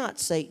 this is not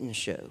Satan's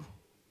show.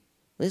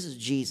 This is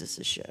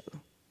Jesus'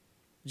 show.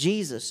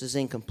 Jesus is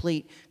in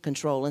complete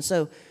control. And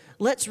so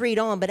let's read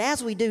on. But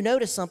as we do,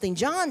 notice something.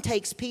 John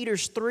takes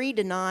Peter's 3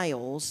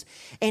 denials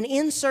and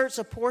inserts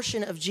a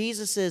portion of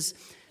Jesus'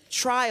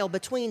 trial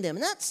between them.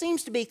 And that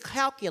seems to be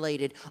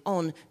calculated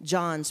on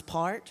John's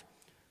part.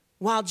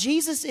 While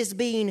Jesus is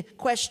being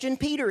questioned,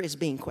 Peter is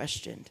being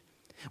questioned.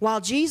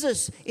 While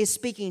Jesus is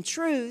speaking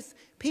truth,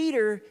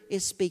 Peter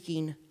is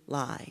speaking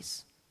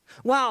lies.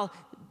 While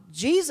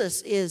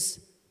Jesus is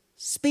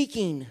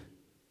speaking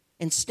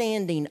and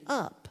standing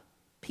up,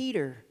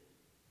 Peter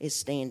is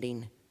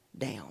standing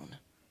down.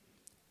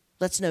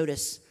 Let's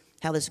notice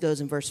how this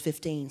goes in verse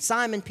 15.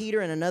 Simon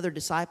Peter and another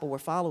disciple were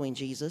following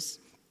Jesus.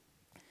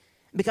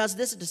 Because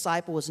this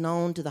disciple was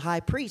known to the high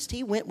priest,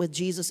 he went with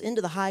Jesus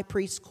into the high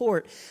priest's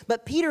court.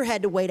 But Peter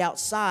had to wait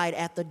outside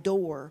at the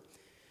door.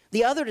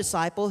 The other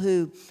disciple,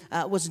 who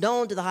was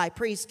known to the high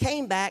priest,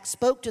 came back,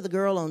 spoke to the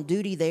girl on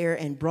duty there,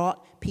 and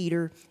brought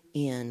Peter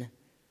in.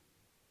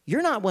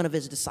 "You're not one of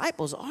his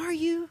disciples, are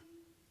you?"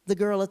 the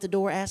girl at the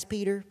door asked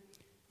Peter.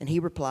 And he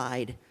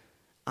replied,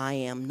 "I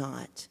am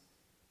not."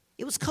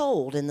 It was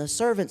cold, and the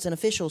servants and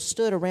officials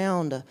stood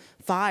around a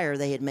fire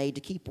they had made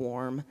to keep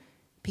warm.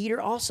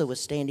 Peter also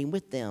was standing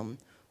with them,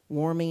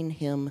 warming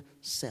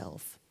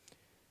himself.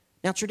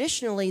 Now,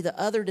 traditionally, the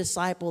other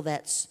disciple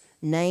that's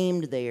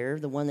named there,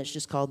 the one that's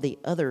just called the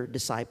other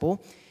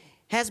disciple,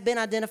 has been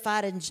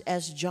identified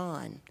as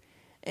John.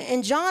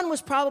 And John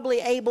was probably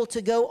able to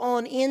go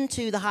on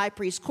into the high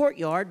priest's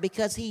courtyard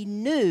because he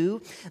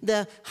knew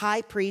the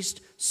high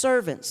priest's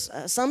servants.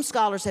 Some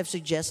scholars have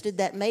suggested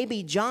that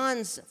maybe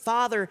John's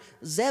father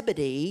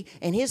Zebedee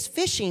and his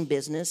fishing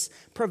business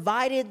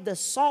provided the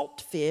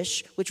salt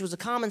fish, which was a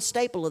common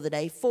staple of the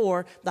day,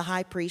 for the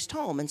high priest's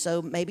home. And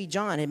so maybe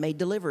John had made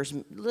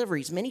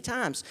deliveries many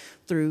times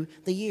through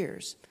the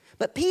years.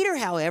 But Peter,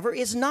 however,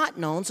 is not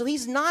known, so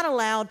he's not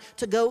allowed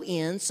to go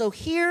in. So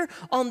here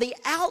on the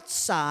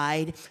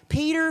outside,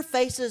 Peter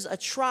faces a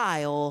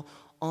trial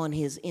on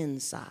his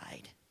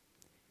inside.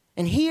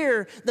 And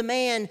here, the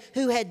man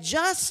who had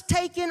just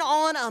taken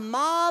on a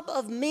mob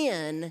of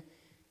men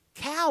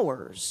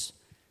cowers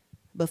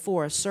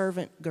before a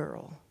servant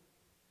girl.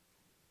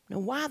 Now,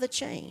 why the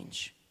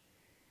change?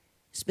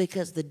 It's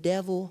because the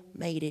devil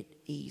made it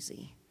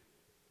easy.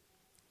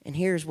 And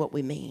here's what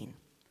we mean.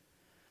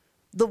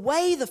 The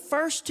way the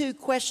first two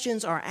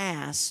questions are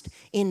asked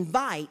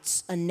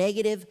invites a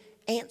negative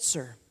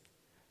answer.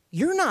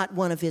 You're not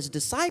one of his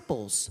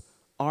disciples,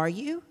 are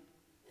you?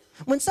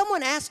 When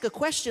someone asks a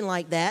question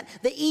like that,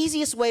 the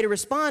easiest way to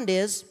respond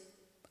is,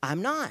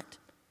 I'm not.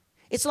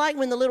 It's like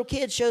when the little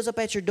kid shows up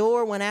at your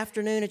door one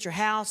afternoon at your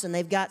house and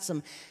they've got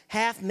some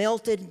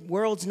half-melted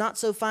world's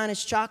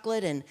not-so-finest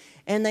chocolate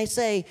and they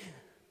say,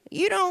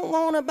 "You don't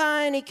want to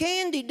buy any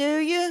candy, do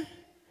you?"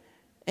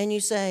 And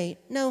you say,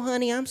 "No,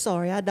 honey, I'm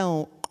sorry, I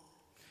don't."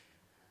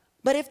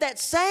 But if that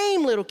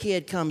same little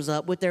kid comes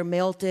up with their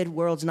melted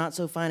world's not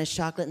so finest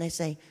chocolate and they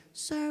say,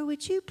 "Sir,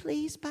 would you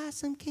please buy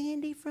some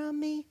candy from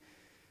me?"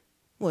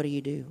 What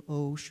do?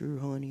 "Oh, sure,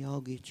 honey,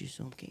 I'll get you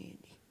some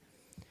candy."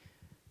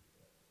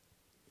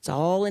 It's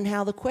all in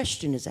how the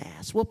question is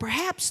asked. Well,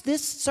 perhaps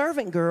this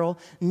servant girl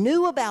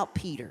knew about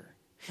Peter.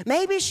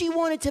 Maybe she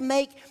wanted to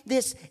make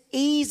this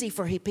easy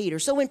for Peter.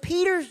 So when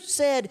Peter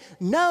said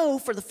no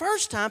for the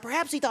first time,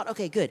 perhaps he thought,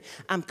 okay, good,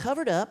 I'm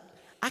covered up.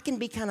 I can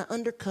be kind of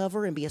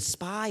undercover and be a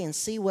spy and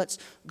see what's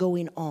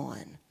going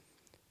on.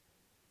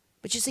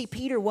 But you see,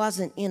 Peter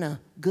wasn't in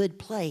a good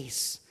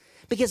place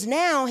because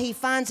now he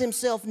finds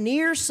himself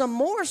near some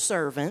more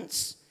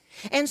servants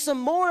and some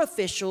more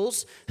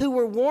officials who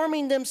were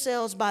warming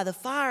themselves by the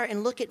fire.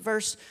 And look at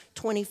verse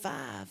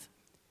 25.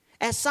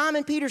 As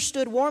Simon Peter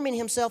stood warming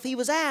himself, he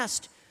was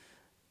asked,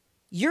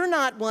 "You're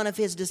not one of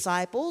his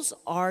disciples,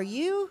 are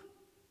you?"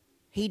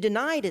 He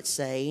denied it,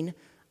 saying,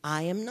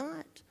 "I am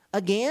not."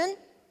 Again,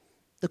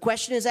 the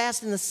question is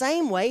asked in the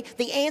same way.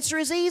 The answer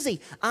is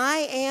easy. I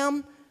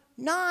am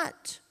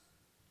not.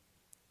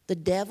 The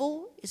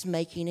devil is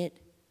making it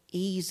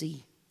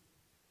easy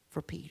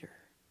for Peter.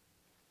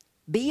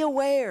 Be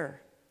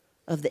aware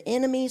of the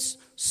enemy's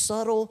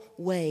subtle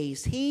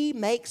ways. He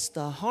makes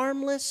the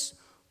harmless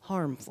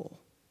harmful.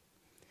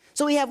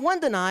 So we have one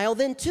denial,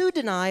 then two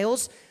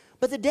denials,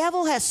 but the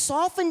devil has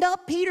softened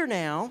up Peter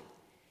now.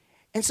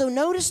 And so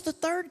notice the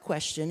third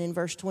question in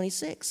verse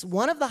 26.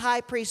 One of the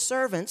high priest's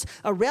servants,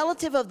 a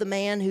relative of the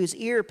man whose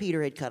ear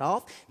Peter had cut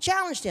off,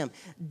 challenged him,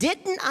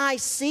 "Didn't I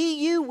see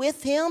you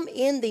with him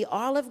in the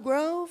olive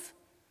grove?"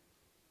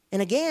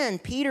 And again,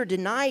 Peter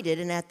denied it,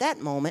 and at that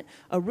moment,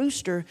 a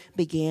rooster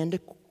began to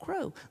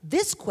crow.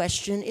 This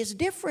question is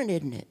different,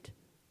 isn't it?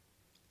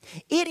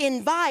 It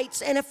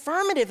invites an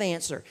affirmative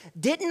answer.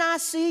 Didn't I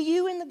see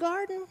you in the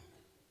garden?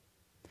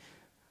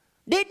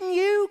 Didn't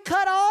you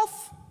cut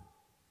off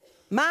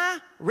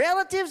my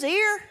relative's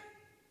ear?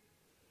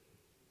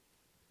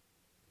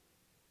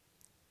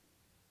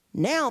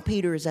 Now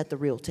Peter is at the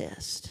real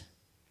test.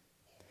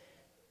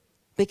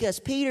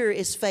 Because Peter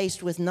is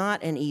faced with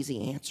not an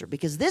easy answer.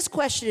 Because this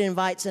question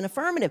invites an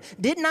affirmative.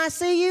 Didn't I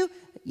see you?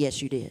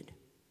 Yes, you did.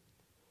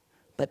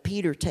 But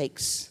Peter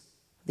takes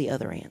the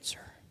other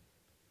answer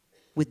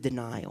with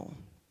denial.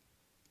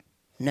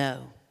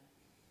 No.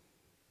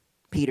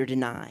 Peter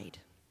denied.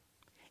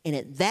 And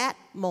at that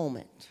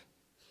moment,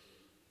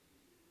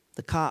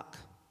 the cock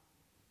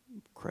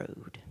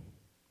crowed.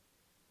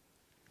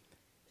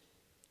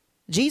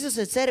 Jesus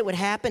had said it would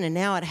happen, and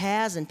now it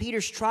has, and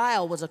Peter's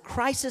trial was a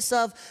crisis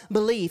of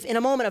belief. In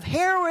a moment of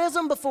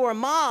heroism before a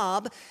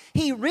mob,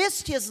 he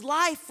risked his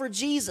life for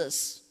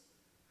Jesus.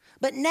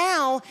 But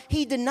now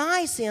he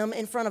denies him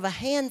in front of a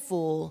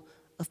handful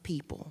of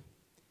people.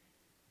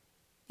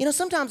 You know,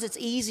 sometimes it's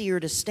easier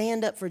to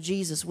stand up for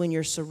Jesus when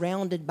you're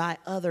surrounded by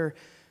other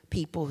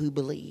people who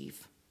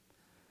believe.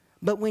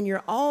 But when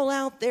you're all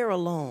out there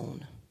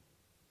alone,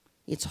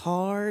 it's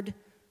hard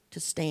to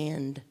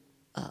stand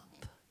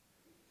up.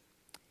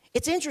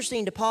 It's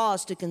interesting to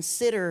pause to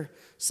consider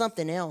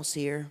something else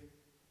here.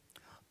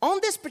 On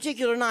this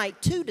particular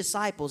night, two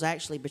disciples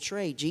actually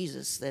betrayed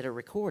Jesus that are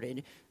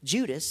recorded,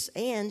 Judas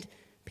and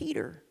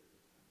Peter.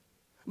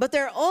 But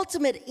their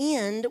ultimate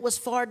end was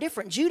far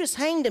different. Judas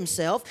hanged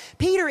himself.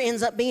 Peter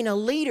ends up being a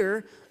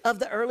leader of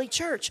the early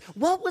church.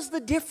 What was the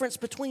difference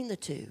between the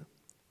two?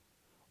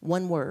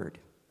 One word: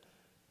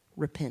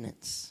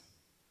 repentance.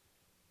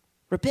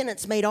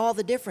 Repentance made all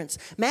the difference.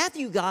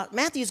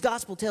 Matthew's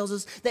gospel tells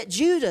us that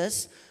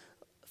Judas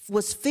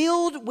was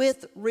filled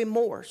with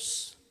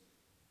remorse.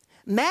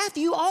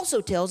 Matthew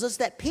also tells us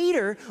that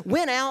Peter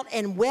went out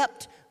and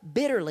wept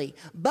bitterly.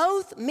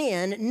 Both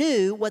men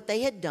knew what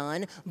they had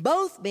done.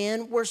 Both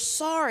men were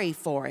sorry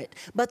for it.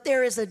 But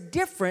there is a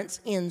difference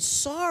in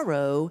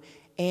sorrow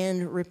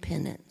and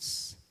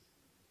repentance.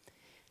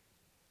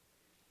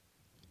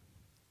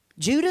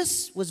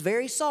 Judas was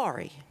very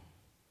sorry.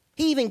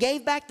 He even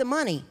gave back the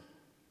money.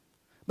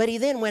 But he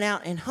then went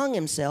out and hung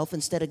himself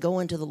instead of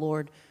going to the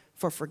Lord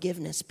for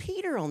forgiveness.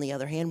 Peter, on the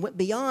other hand, went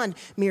beyond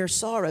mere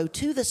sorrow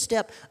to the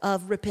step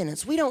of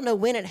repentance. We don't know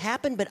when it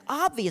happened, but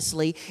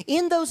obviously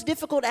in those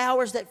difficult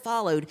hours that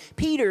followed,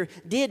 Peter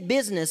did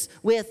business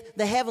with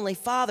the Heavenly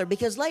Father,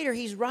 because later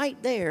he's right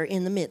there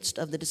in the midst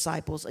of the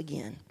disciples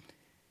again.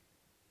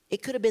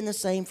 It could have been the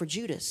same for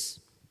Judas,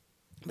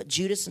 but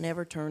Judas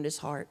never turned his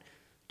heart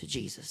to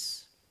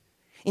Jesus.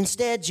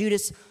 Instead,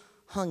 Judas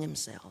hung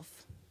himself.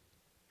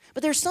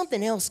 But there's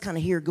something else kind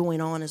of here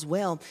going on as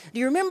well. Do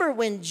you remember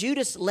when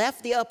Judas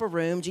left the upper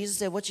room? Jesus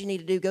said, "What you need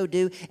to do, go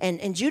do."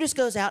 And Judas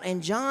goes out,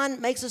 and John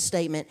makes a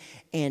statement,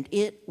 and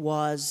it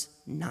was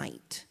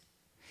night.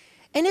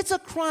 And it's a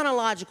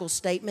chronological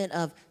statement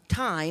of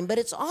time, but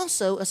it's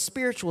also a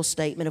spiritual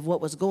statement of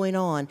what was going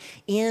on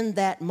in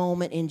that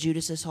moment in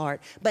Judas's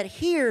heart. But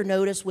here,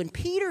 notice when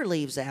Peter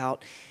leaves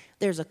out,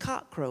 there's a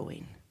cock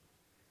crowing,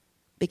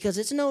 because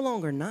it's no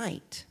longer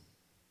night.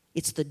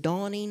 It's the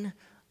dawning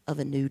of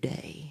a new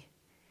day.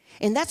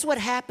 And that's what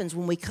happens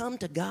when we come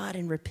to God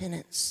in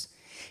repentance.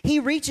 He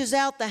reaches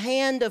out the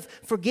hand of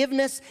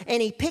forgiveness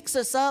and He picks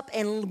us up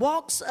and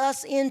walks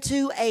us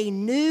into a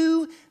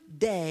new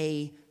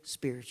day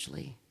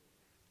spiritually.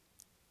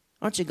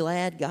 Aren't you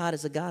glad God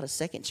is a God of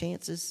second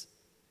chances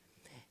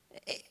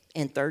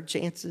and third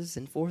chances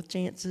and fourth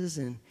chances?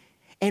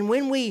 And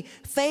when we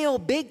fail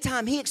big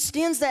time, He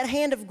extends that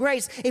hand of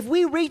grace. If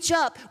we reach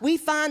up, we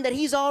find that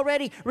He's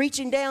already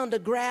reaching down to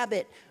grab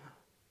it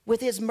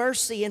with His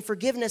mercy and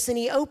forgiveness, and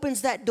He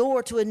opens that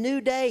door to a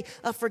new day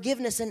of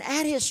forgiveness. And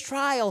at His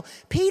trial,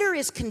 Peter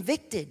is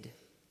convicted,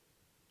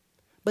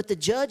 but the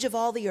judge of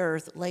all the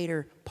earth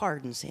later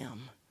pardons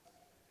him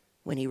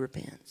when he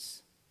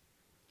repents.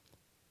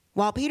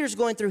 While Peter's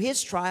going through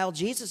his trial,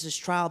 Jesus'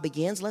 trial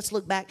begins. Let's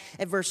look back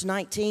at verse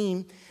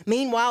 19.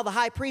 Meanwhile, the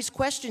high priest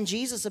questioned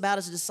Jesus about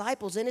his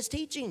disciples and his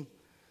teaching.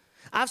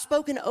 I've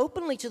spoken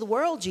openly to the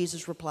world,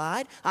 Jesus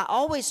replied. I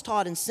always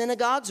taught in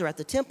synagogues or at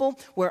the temple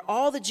where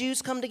all the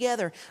Jews come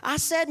together. I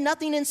said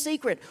nothing in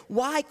secret.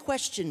 Why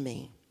question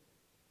me?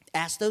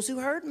 Ask those who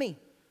heard me.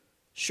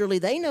 Surely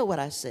they know what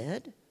I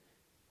said.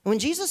 When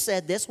Jesus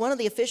said this, one of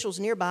the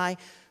officials nearby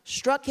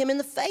struck him in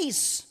the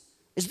face.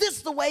 Is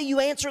this the way you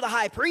answer the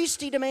high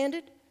priest? He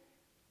demanded.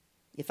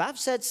 If I've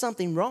said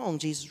something wrong,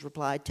 Jesus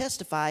replied,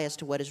 testify as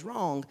to what is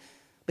wrong.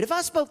 But if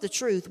I spoke the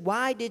truth,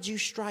 why did you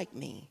strike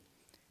me?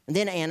 And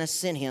then Annas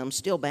sent him,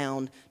 still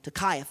bound, to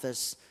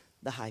Caiaphas,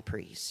 the high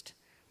priest.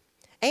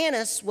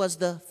 Annas was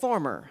the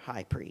former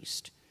high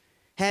priest.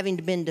 Having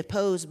been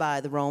deposed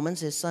by the Romans,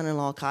 his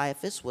son-in-law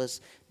Caiaphas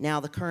was now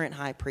the current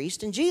high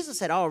priest. And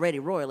Jesus had already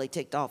royally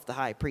ticked off the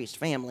high priest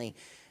family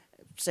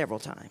several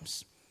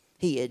times.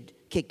 He had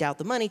kicked out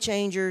the money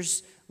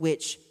changers,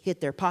 which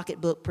hit their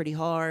pocketbook pretty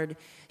hard.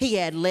 He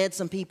had led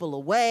some people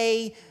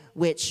away,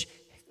 which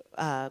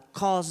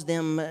caused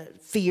them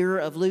fear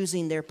of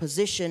losing their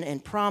position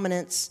and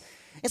prominence.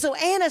 And so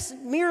Annas,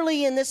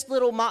 merely in this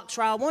little mock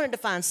trial, wanted to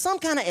find some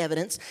kind of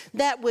evidence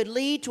that would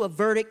lead to a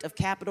verdict of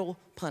capital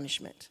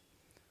punishment.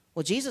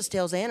 Well, Jesus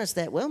tells Annas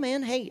that, well,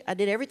 man, hey, I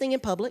did everything in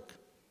public.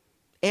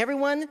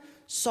 Everyone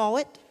saw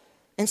it.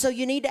 And so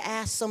you need to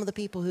ask some of the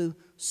people who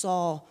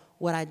saw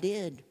what I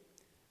did.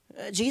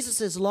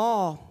 Jesus'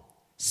 law,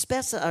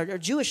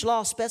 Jewish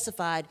law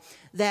specified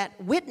that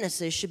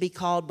witnesses should be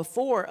called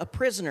before a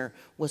prisoner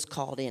was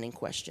called in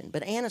question.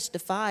 But Annas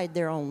defied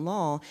their own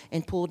law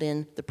and pulled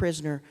in the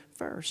prisoner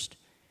first.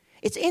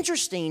 It's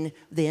interesting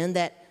then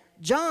that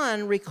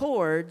John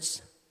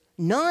records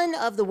none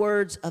of the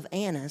words of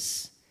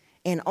Annas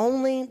and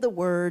only the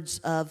words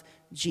of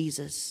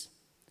Jesus.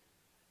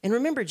 And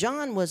remember,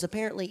 John was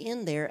apparently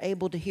in there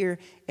able to hear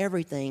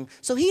everything.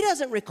 So he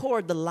doesn't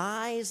record the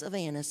lies of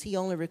Annas. He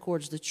only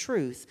records the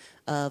truth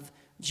of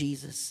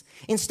Jesus.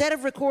 Instead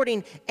of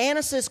recording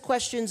Annas'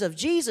 questions of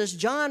Jesus,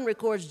 John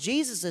records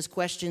Jesus'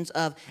 questions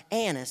of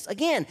Annas.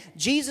 Again,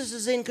 Jesus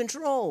is in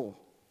control.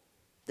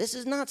 This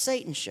is not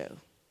Satan's show.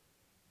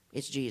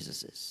 It's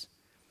Jesus's.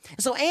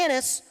 So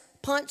Annas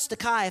punts to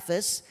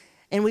Caiaphas,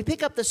 and we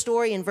pick up the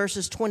story in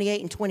verses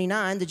 28 and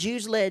 29. The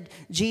Jews led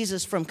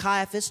Jesus from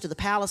Caiaphas to the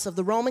palace of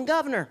the Roman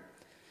governor.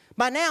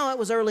 By now it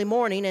was early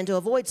morning, and to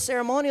avoid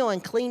ceremonial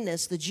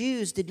uncleanness, the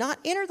Jews did not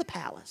enter the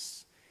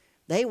palace.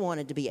 They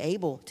wanted to be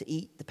able to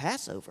eat the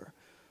Passover.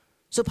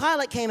 So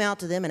Pilate came out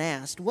to them and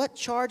asked, what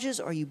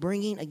charges are you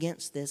bringing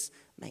against this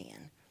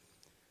man?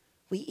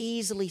 We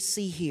easily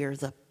see here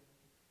the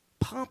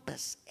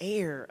pompous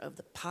air of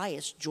the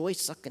pious,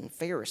 joy-sucking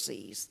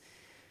Pharisees.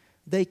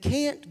 They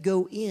can't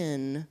go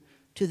in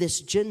to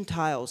this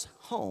Gentile's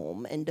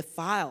home and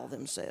defile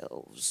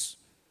themselves,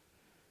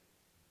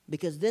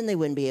 because then they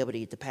wouldn't be able to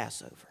eat the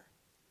Passover.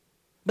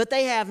 But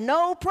they have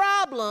no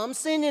problem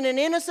sending an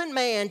innocent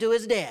man to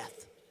his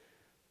death.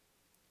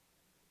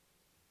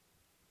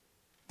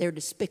 They're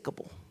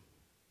despicable,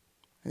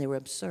 and they were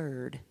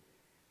absurd.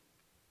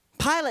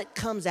 Pilate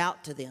comes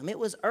out to them. It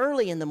was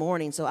early in the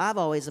morning, so I've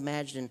always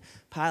imagined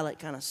Pilate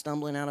kind of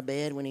stumbling out of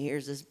bed when he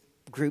hears this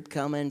group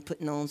coming,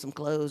 putting on some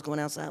clothes, going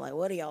outside like,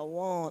 what do y'all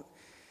want?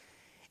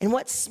 And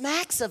what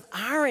smacks of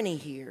irony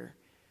here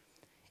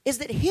is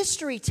that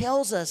history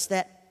tells us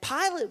that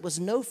Pilate was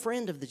no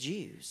friend of the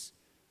Jews.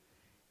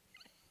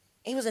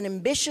 He was an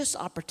ambitious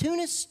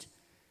opportunist,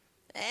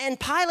 and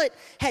Pilate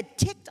had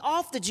ticked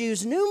off the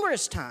Jews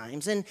numerous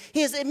times, and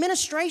his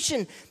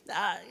administration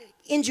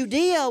in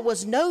Judea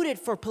was noted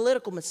for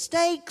political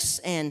mistakes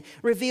and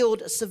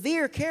revealed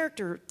severe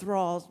character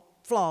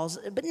flaws.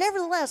 But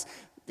nevertheless,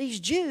 these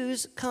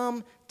Jews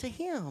come to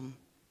him.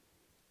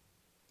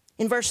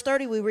 In verse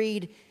 30 we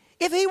read,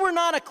 if he were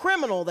not a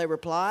criminal, they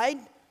replied,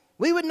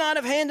 we would not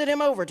have handed him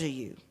over to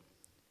you.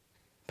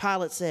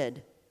 Pilate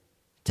said,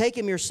 take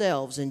him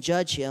yourselves and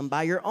judge him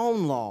by your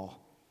own law.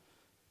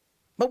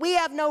 But we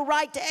have no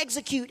right to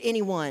execute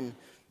anyone,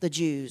 the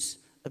Jews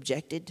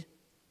objected.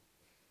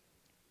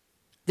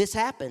 This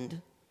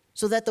happened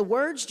so that the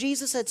words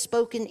Jesus had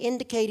spoken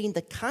indicating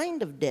the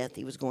kind of death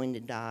he was going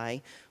to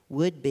die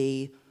would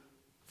be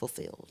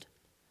fulfilled.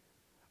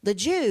 The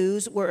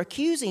Jews were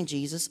accusing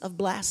Jesus of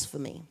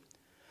blasphemy.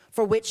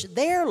 for which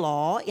their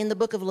law in the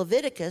book of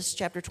Leviticus,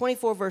 chapter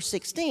 24, verse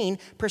 16,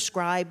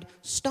 prescribed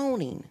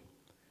stoning.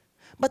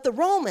 But the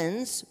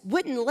Romans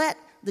wouldn't let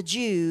the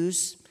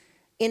Jews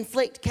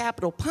inflict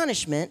capital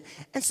punishment,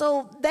 and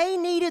so they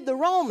needed the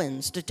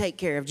Romans to take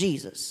care of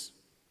Jesus.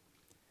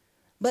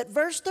 But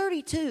verse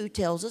 32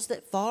 tells us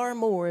that far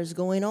more is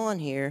going on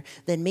here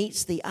than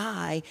meets the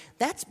eye.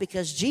 That's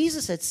because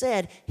Jesus had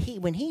said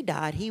when he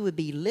died, he would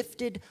be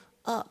lifted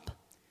up.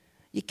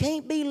 You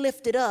can't be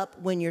lifted up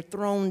when you're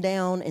thrown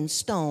down and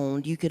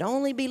stoned. You could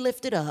only be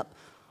lifted up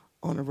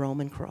on a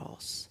Roman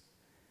cross.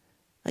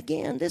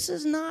 Again, this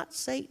is not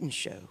Satan's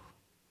show.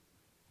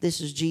 This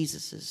is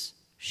Jesus'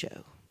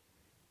 show.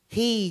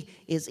 He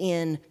is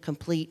in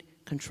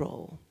complete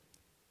control.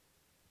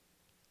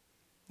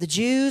 The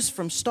Jews,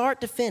 from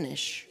start to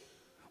finish,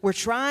 were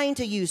trying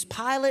to use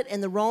Pilate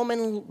and the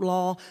Roman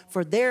law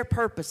for their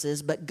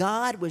purposes, but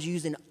God was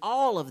using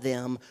all of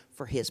them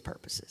for his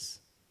purposes.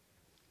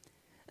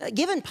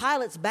 Given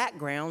Pilate's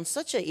background,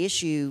 such an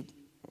issue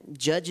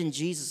judging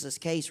Jesus'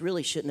 case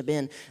really shouldn't have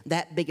been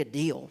that big a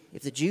deal.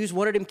 If the Jews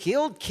wanted him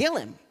killed, kill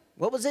him.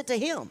 What was it to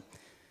him?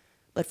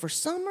 But for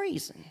some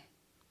reason,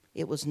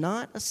 it was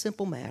not a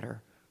simple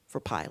matter for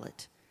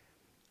Pilate.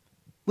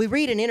 We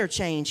read an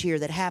interchange here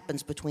that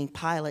happens between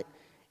Pilate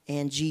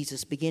and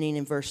Jesus, beginning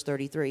in verse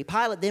 33.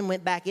 Pilate then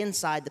went back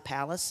inside the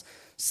palace,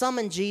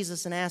 summoned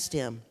Jesus, and asked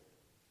him,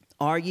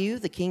 "Are you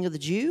the king of the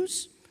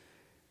Jews?"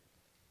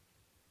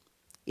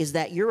 "Is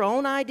that your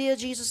own idea,"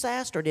 Jesus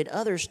asked, "or did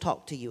others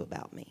talk to you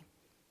about me?"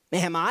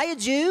 "Am I a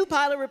Jew?"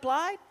 Pilate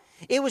replied.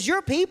 "It was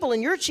your people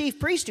and your chief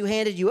priest who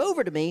handed you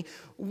over to me.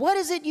 What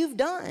is it you've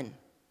done?"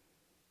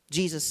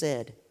 Jesus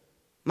said,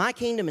 "My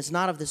kingdom is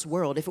not of this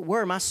world. If it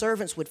were, my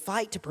servants would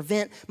fight to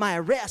prevent my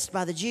arrest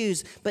by the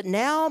Jews. But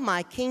now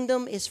my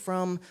kingdom is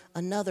from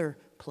another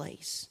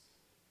place."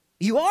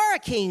 "You are a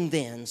king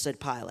then," said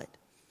Pilate.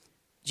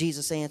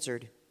 Jesus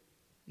answered,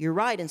 "You're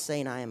right in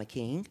saying I am a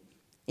king.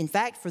 In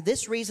fact, for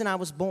this reason I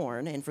was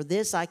born, and for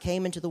this I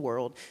came into the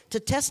world, to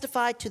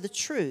testify to the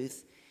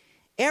truth.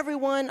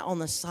 Everyone on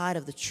the side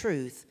of the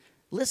truth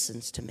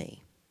listens to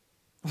me."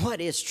 "What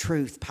is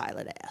truth?"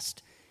 Pilate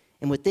asked.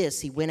 And with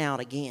this, he went out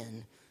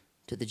again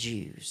to the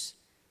Jews.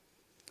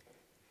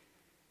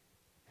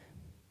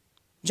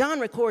 John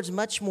records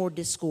much more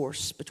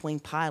discourse between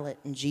Pilate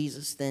and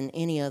Jesus than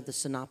any of the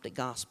synoptic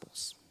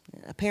gospels.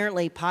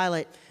 Apparently,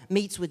 Pilate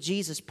meets with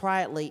Jesus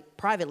privately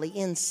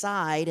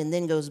inside and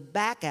then goes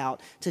back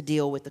out to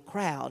deal with the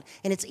crowd.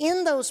 And it's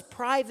in those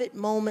private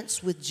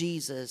moments with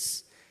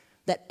Jesus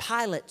that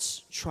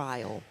Pilate's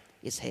trial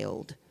is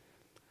held.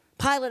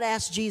 Pilate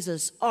asked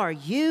Jesus, "Are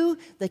you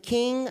the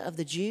king of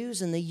the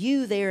Jews?" And the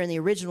 "you" there in the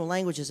original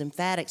language is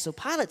emphatic. So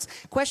Pilate's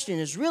question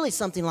is really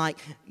something like,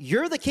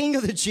 "You're the king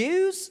of the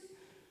Jews?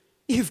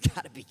 You've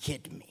got to be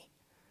kidding me.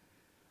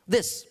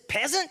 This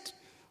peasant?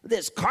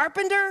 This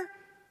carpenter?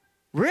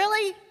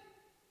 Really?"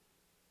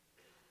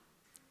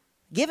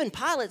 Given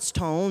Pilate's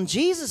tone,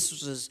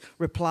 Jesus'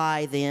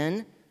 reply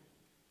then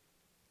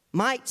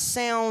might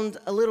sound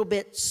a little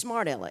bit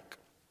smart-aleck.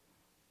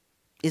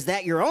 "Is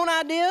that your own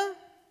idea?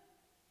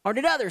 Or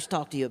did others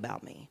talk to you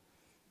about me?"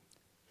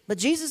 But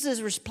Jesus'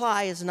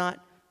 reply is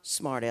not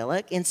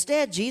smart-aleck.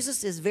 Instead,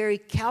 Jesus is very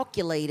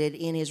calculated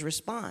in his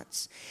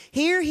response.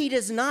 Here he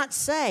does not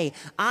say,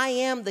 "I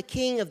am the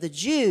king of the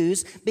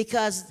Jews,"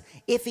 because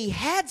if he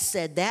had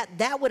said that,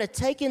 that would have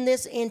taken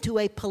this into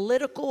a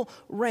political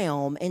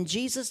realm, and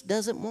Jesus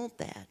doesn't want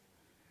that.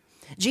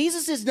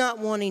 Jesus is not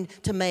wanting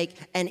to make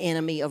an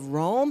enemy of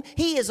Rome.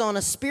 He is on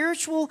a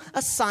spiritual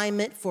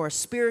assignment for a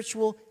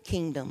spiritual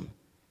kingdom.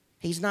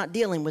 He's not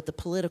dealing with the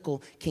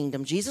political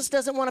kingdom. Jesus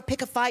doesn't want to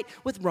pick a fight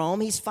with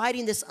Rome. He's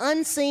fighting this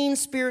unseen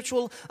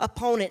spiritual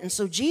opponent. And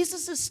so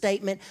Jesus'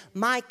 statement,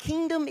 "My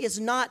kingdom is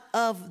not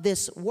of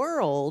this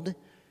world,"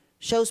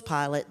 shows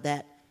Pilate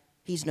that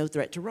he's no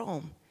threat to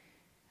Rome.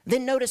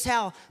 Then notice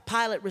how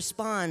Pilate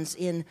responds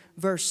in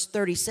verse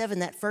 37,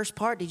 that first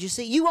part. Did you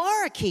see? "You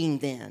are a king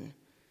then."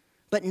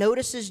 But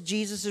notices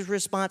Jesus'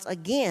 response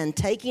again,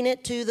 taking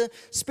it to the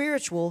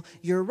spiritual.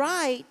 "You're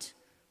right.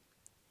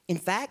 In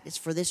fact, it's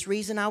for this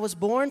reason I was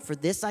born. For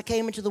this I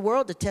came into the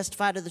world, to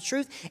testify to the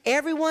truth.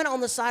 Everyone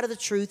on the side of the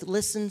truth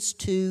listens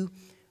to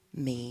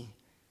me."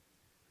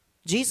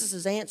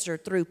 Jesus' answer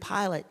threw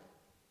Pilate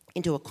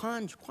into a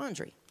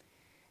quandary.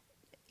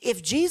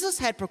 If Jesus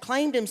had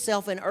proclaimed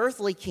himself an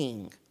earthly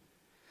king,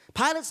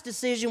 Pilate's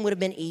decision would have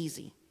been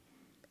easy: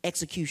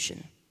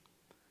 execution.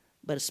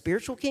 But a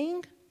spiritual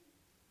king?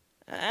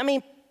 I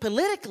mean,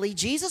 politically,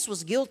 Jesus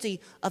was guilty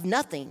of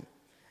nothing.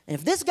 And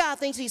if this guy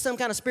thinks he's some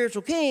kind of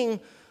spiritual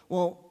king,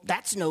 well,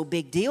 that's no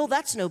big deal.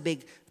 That's no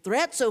big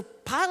threat. So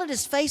Pilate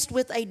is faced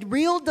with a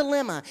real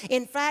dilemma.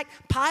 In fact,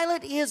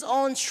 Pilate is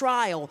on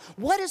trial.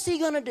 What is he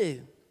going to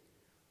do?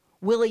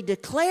 Will he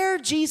declare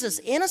Jesus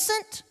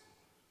innocent,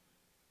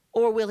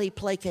 or will he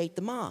placate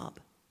the mob?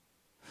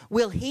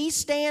 Will he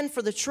stand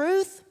for the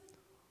truth,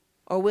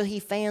 or will he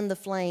fan the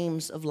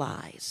flames of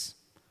lies?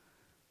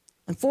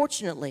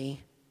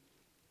 Unfortunately,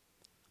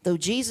 though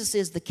Jesus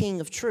is the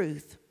king of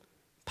truth,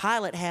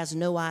 Pilate has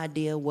no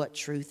idea what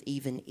truth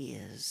even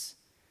is.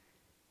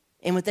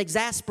 And with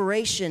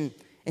exasperation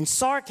and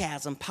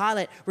sarcasm,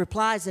 Pilate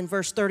replies in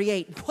verse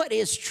 38, "What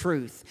is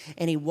truth?"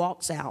 And he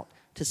walks out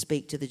to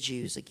speak to the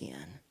Jews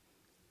again.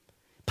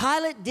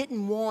 Pilate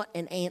didn't want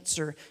an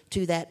answer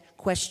to that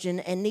question,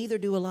 and neither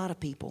do a lot of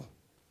people.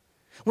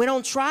 When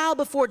on trial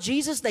before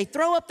Jesus, they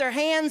throw up their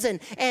hands and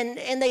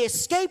they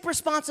escape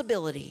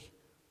responsibility.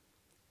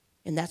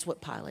 And that's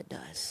what Pilate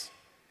does.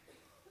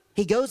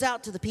 He goes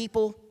out to the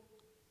people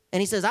and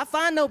he says, "I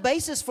find no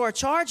basis for a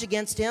charge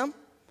against him,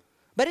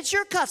 but it's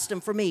your custom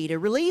for me to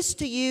release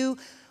to you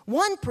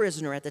one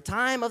prisoner at the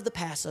time of the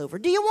Passover.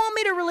 Do you want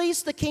me to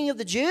release the King of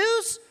the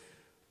Jews?"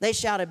 They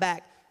shouted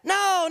back,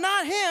 "No,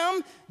 not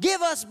him.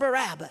 Give us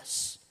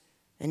Barabbas."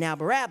 And now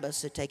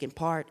Barabbas had taken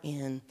part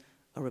in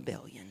a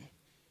rebellion.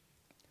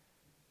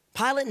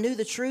 Pilate knew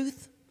the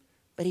truth,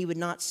 but he would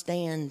not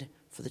stand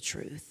for the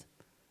truth.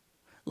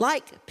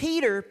 Like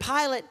Peter,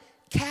 Pilate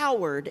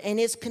cowered and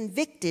is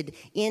convicted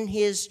in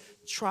his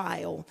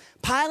trial.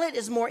 Pilate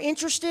is more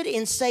interested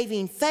in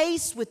saving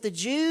face with the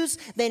Jews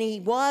than he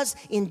was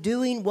in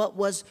doing what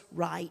was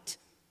right.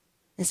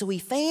 And so he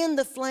fanned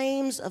the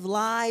flames of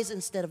lies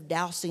instead of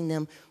dousing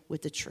them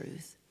with the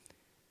truth.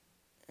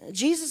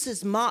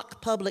 Jesus'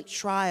 mock public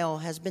trial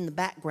has been the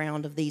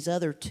background of these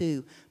other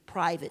two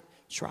private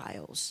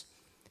trials.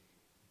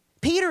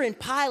 Peter and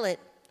Pilate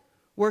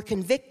were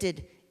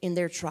convicted in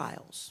their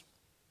trials.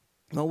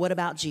 Well, what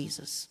about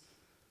Jesus?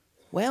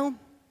 Well,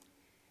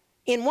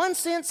 in one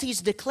sense,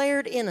 he's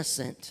declared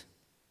innocent,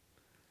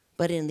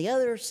 but in the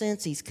other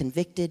sense, he's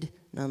convicted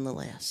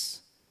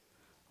nonetheless.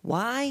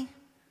 Why?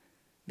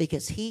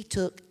 Because he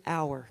took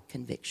our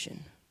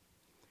conviction.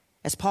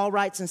 As Paul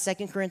writes in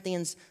 2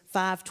 Corinthians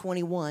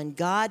 5:21,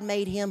 God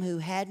made him who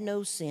had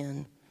no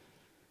sin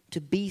to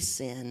be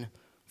sin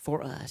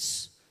for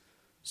us,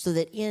 so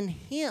that in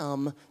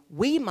him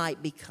we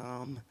might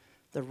become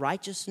the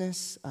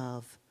righteousness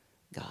of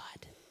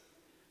God.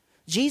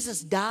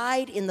 Jesus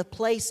died in the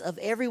place of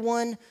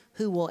everyone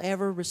who will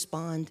ever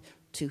respond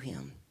to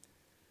him.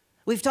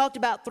 We've talked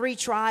about 3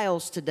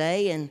 trials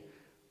today, and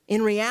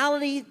in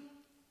reality,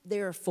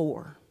 there are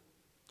 4.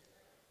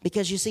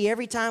 Because you see,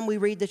 every time we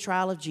read the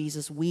trial of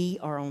Jesus, we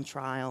are on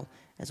trial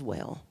as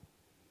well.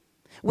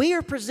 We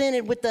are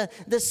presented with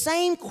the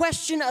same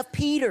question of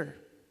Peter.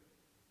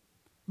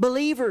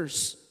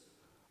 Believers,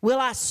 will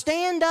I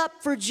stand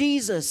up for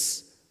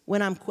Jesus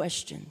when I'm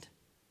questioned?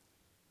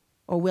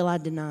 Or will I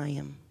deny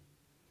him?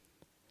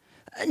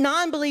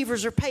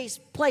 Non-believers are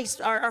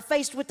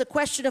faced with the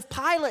question of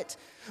Pilate.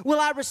 Will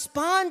I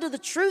respond to the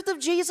truth of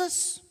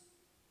Jesus?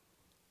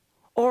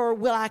 Or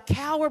will I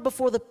cower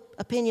before the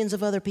opinions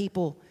of other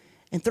people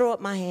and throw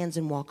up my hands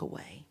and walk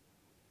away?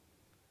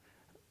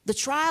 The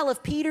trial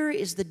of Peter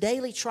is the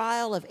daily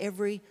trial of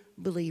every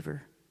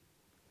believer.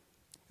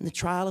 And the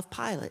trial of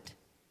Pilate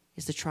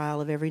is the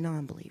trial of every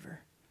non-believer.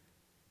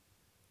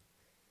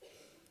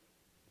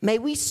 May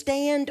we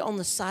stand on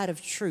the side of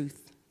truth.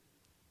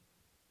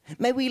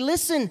 May we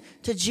listen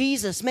to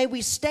Jesus. May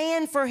we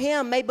stand for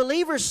him. May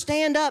believers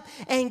stand up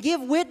and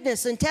give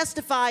witness and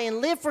testify and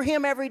live for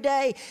him every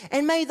day.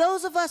 And may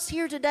those of us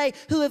here today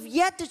who have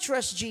yet to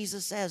trust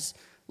Jesus as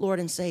Lord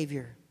and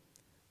Savior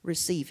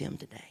receive him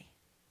today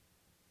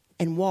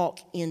and walk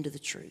into the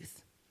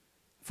truth.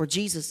 For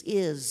Jesus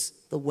is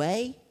the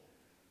way,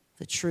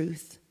 the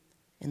truth,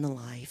 and the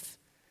life.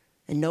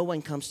 And no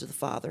one comes to the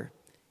Father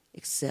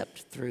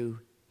except through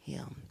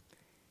him.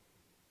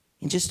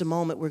 In just a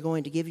moment, we're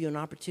going to give you an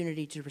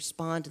opportunity to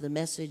respond to the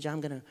message.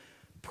 I'm going to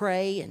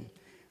pray, and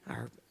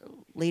our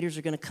leaders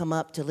are going to come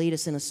up to lead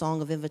us in a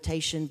song of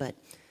invitation. But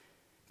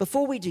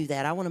before we do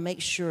that, I want to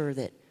make sure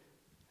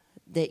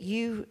that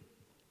you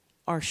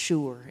are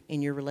sure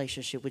in your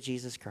relationship with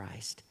Jesus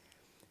Christ.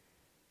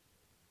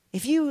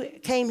 If you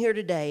came here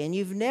today and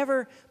you've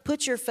never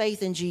put your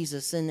faith in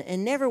Jesus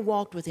and never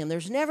walked with him,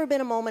 there's never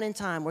been a moment in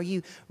time where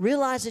you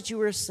realized that you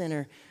were a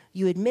sinner,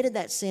 you admitted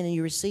that sin and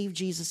you received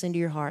Jesus into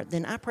your heart,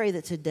 then I pray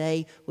that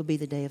today would be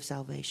the day of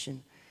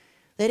salvation.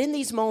 That in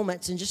these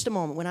moments, in just a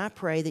moment, when I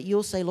pray, that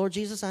you'll say, Lord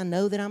Jesus, I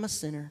know that I'm a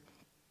sinner.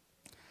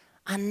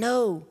 I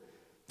know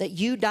that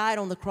you died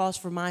on the cross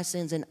for my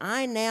sins, and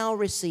I now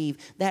receive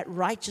that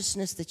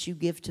righteousness that you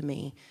give to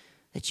me,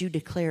 that you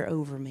declare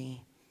over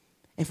me.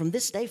 And from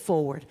this day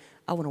forward,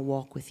 I want to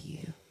walk with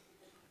you.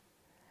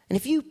 And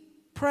if you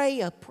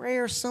pray a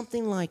prayer,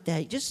 something like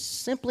that,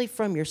 just simply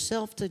from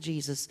yourself to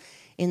Jesus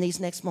in these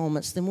next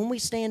moments, then when we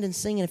stand and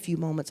sing in a few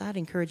moments, I'd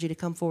encourage you to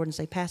come forward and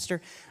say,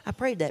 Pastor, I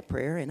prayed that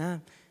prayer, and I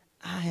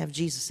have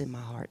Jesus in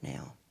my heart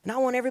now. And I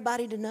want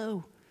everybody to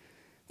know,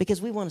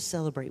 because we want to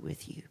celebrate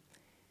with you.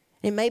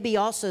 It may be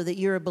also that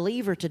you're a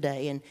believer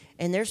today,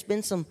 and there's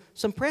been some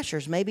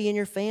pressures, maybe in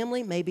your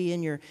family, maybe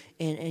in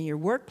your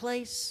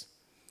workplace,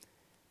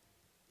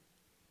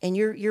 and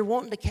you're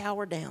wanting to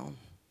cower down.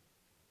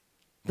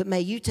 But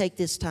may you take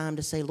this time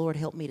to say, Lord,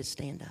 help me to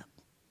stand up.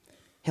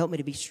 Help me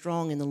to be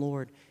strong in the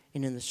Lord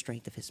and in the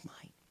strength of his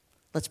might.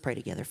 Let's pray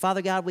together.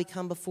 Father God, we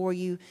come before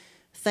you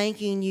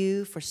thanking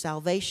you for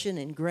salvation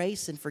and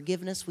grace and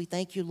forgiveness. We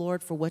thank you,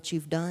 Lord, for what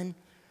you've done.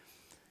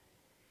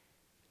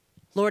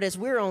 Lord, as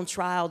we're on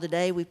trial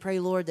today, we pray,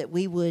 Lord, that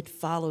we would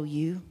follow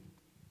you.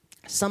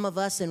 Some of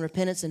us in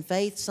repentance and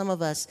faith, some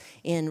of us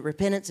in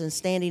repentance and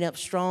standing up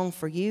strong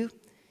for you.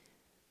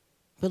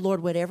 But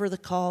Lord, whatever the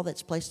call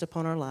that's placed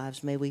upon our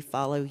lives, may we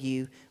follow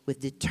you with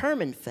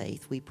determined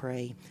faith, we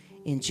pray.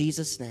 In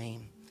Jesus'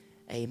 name,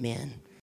 amen.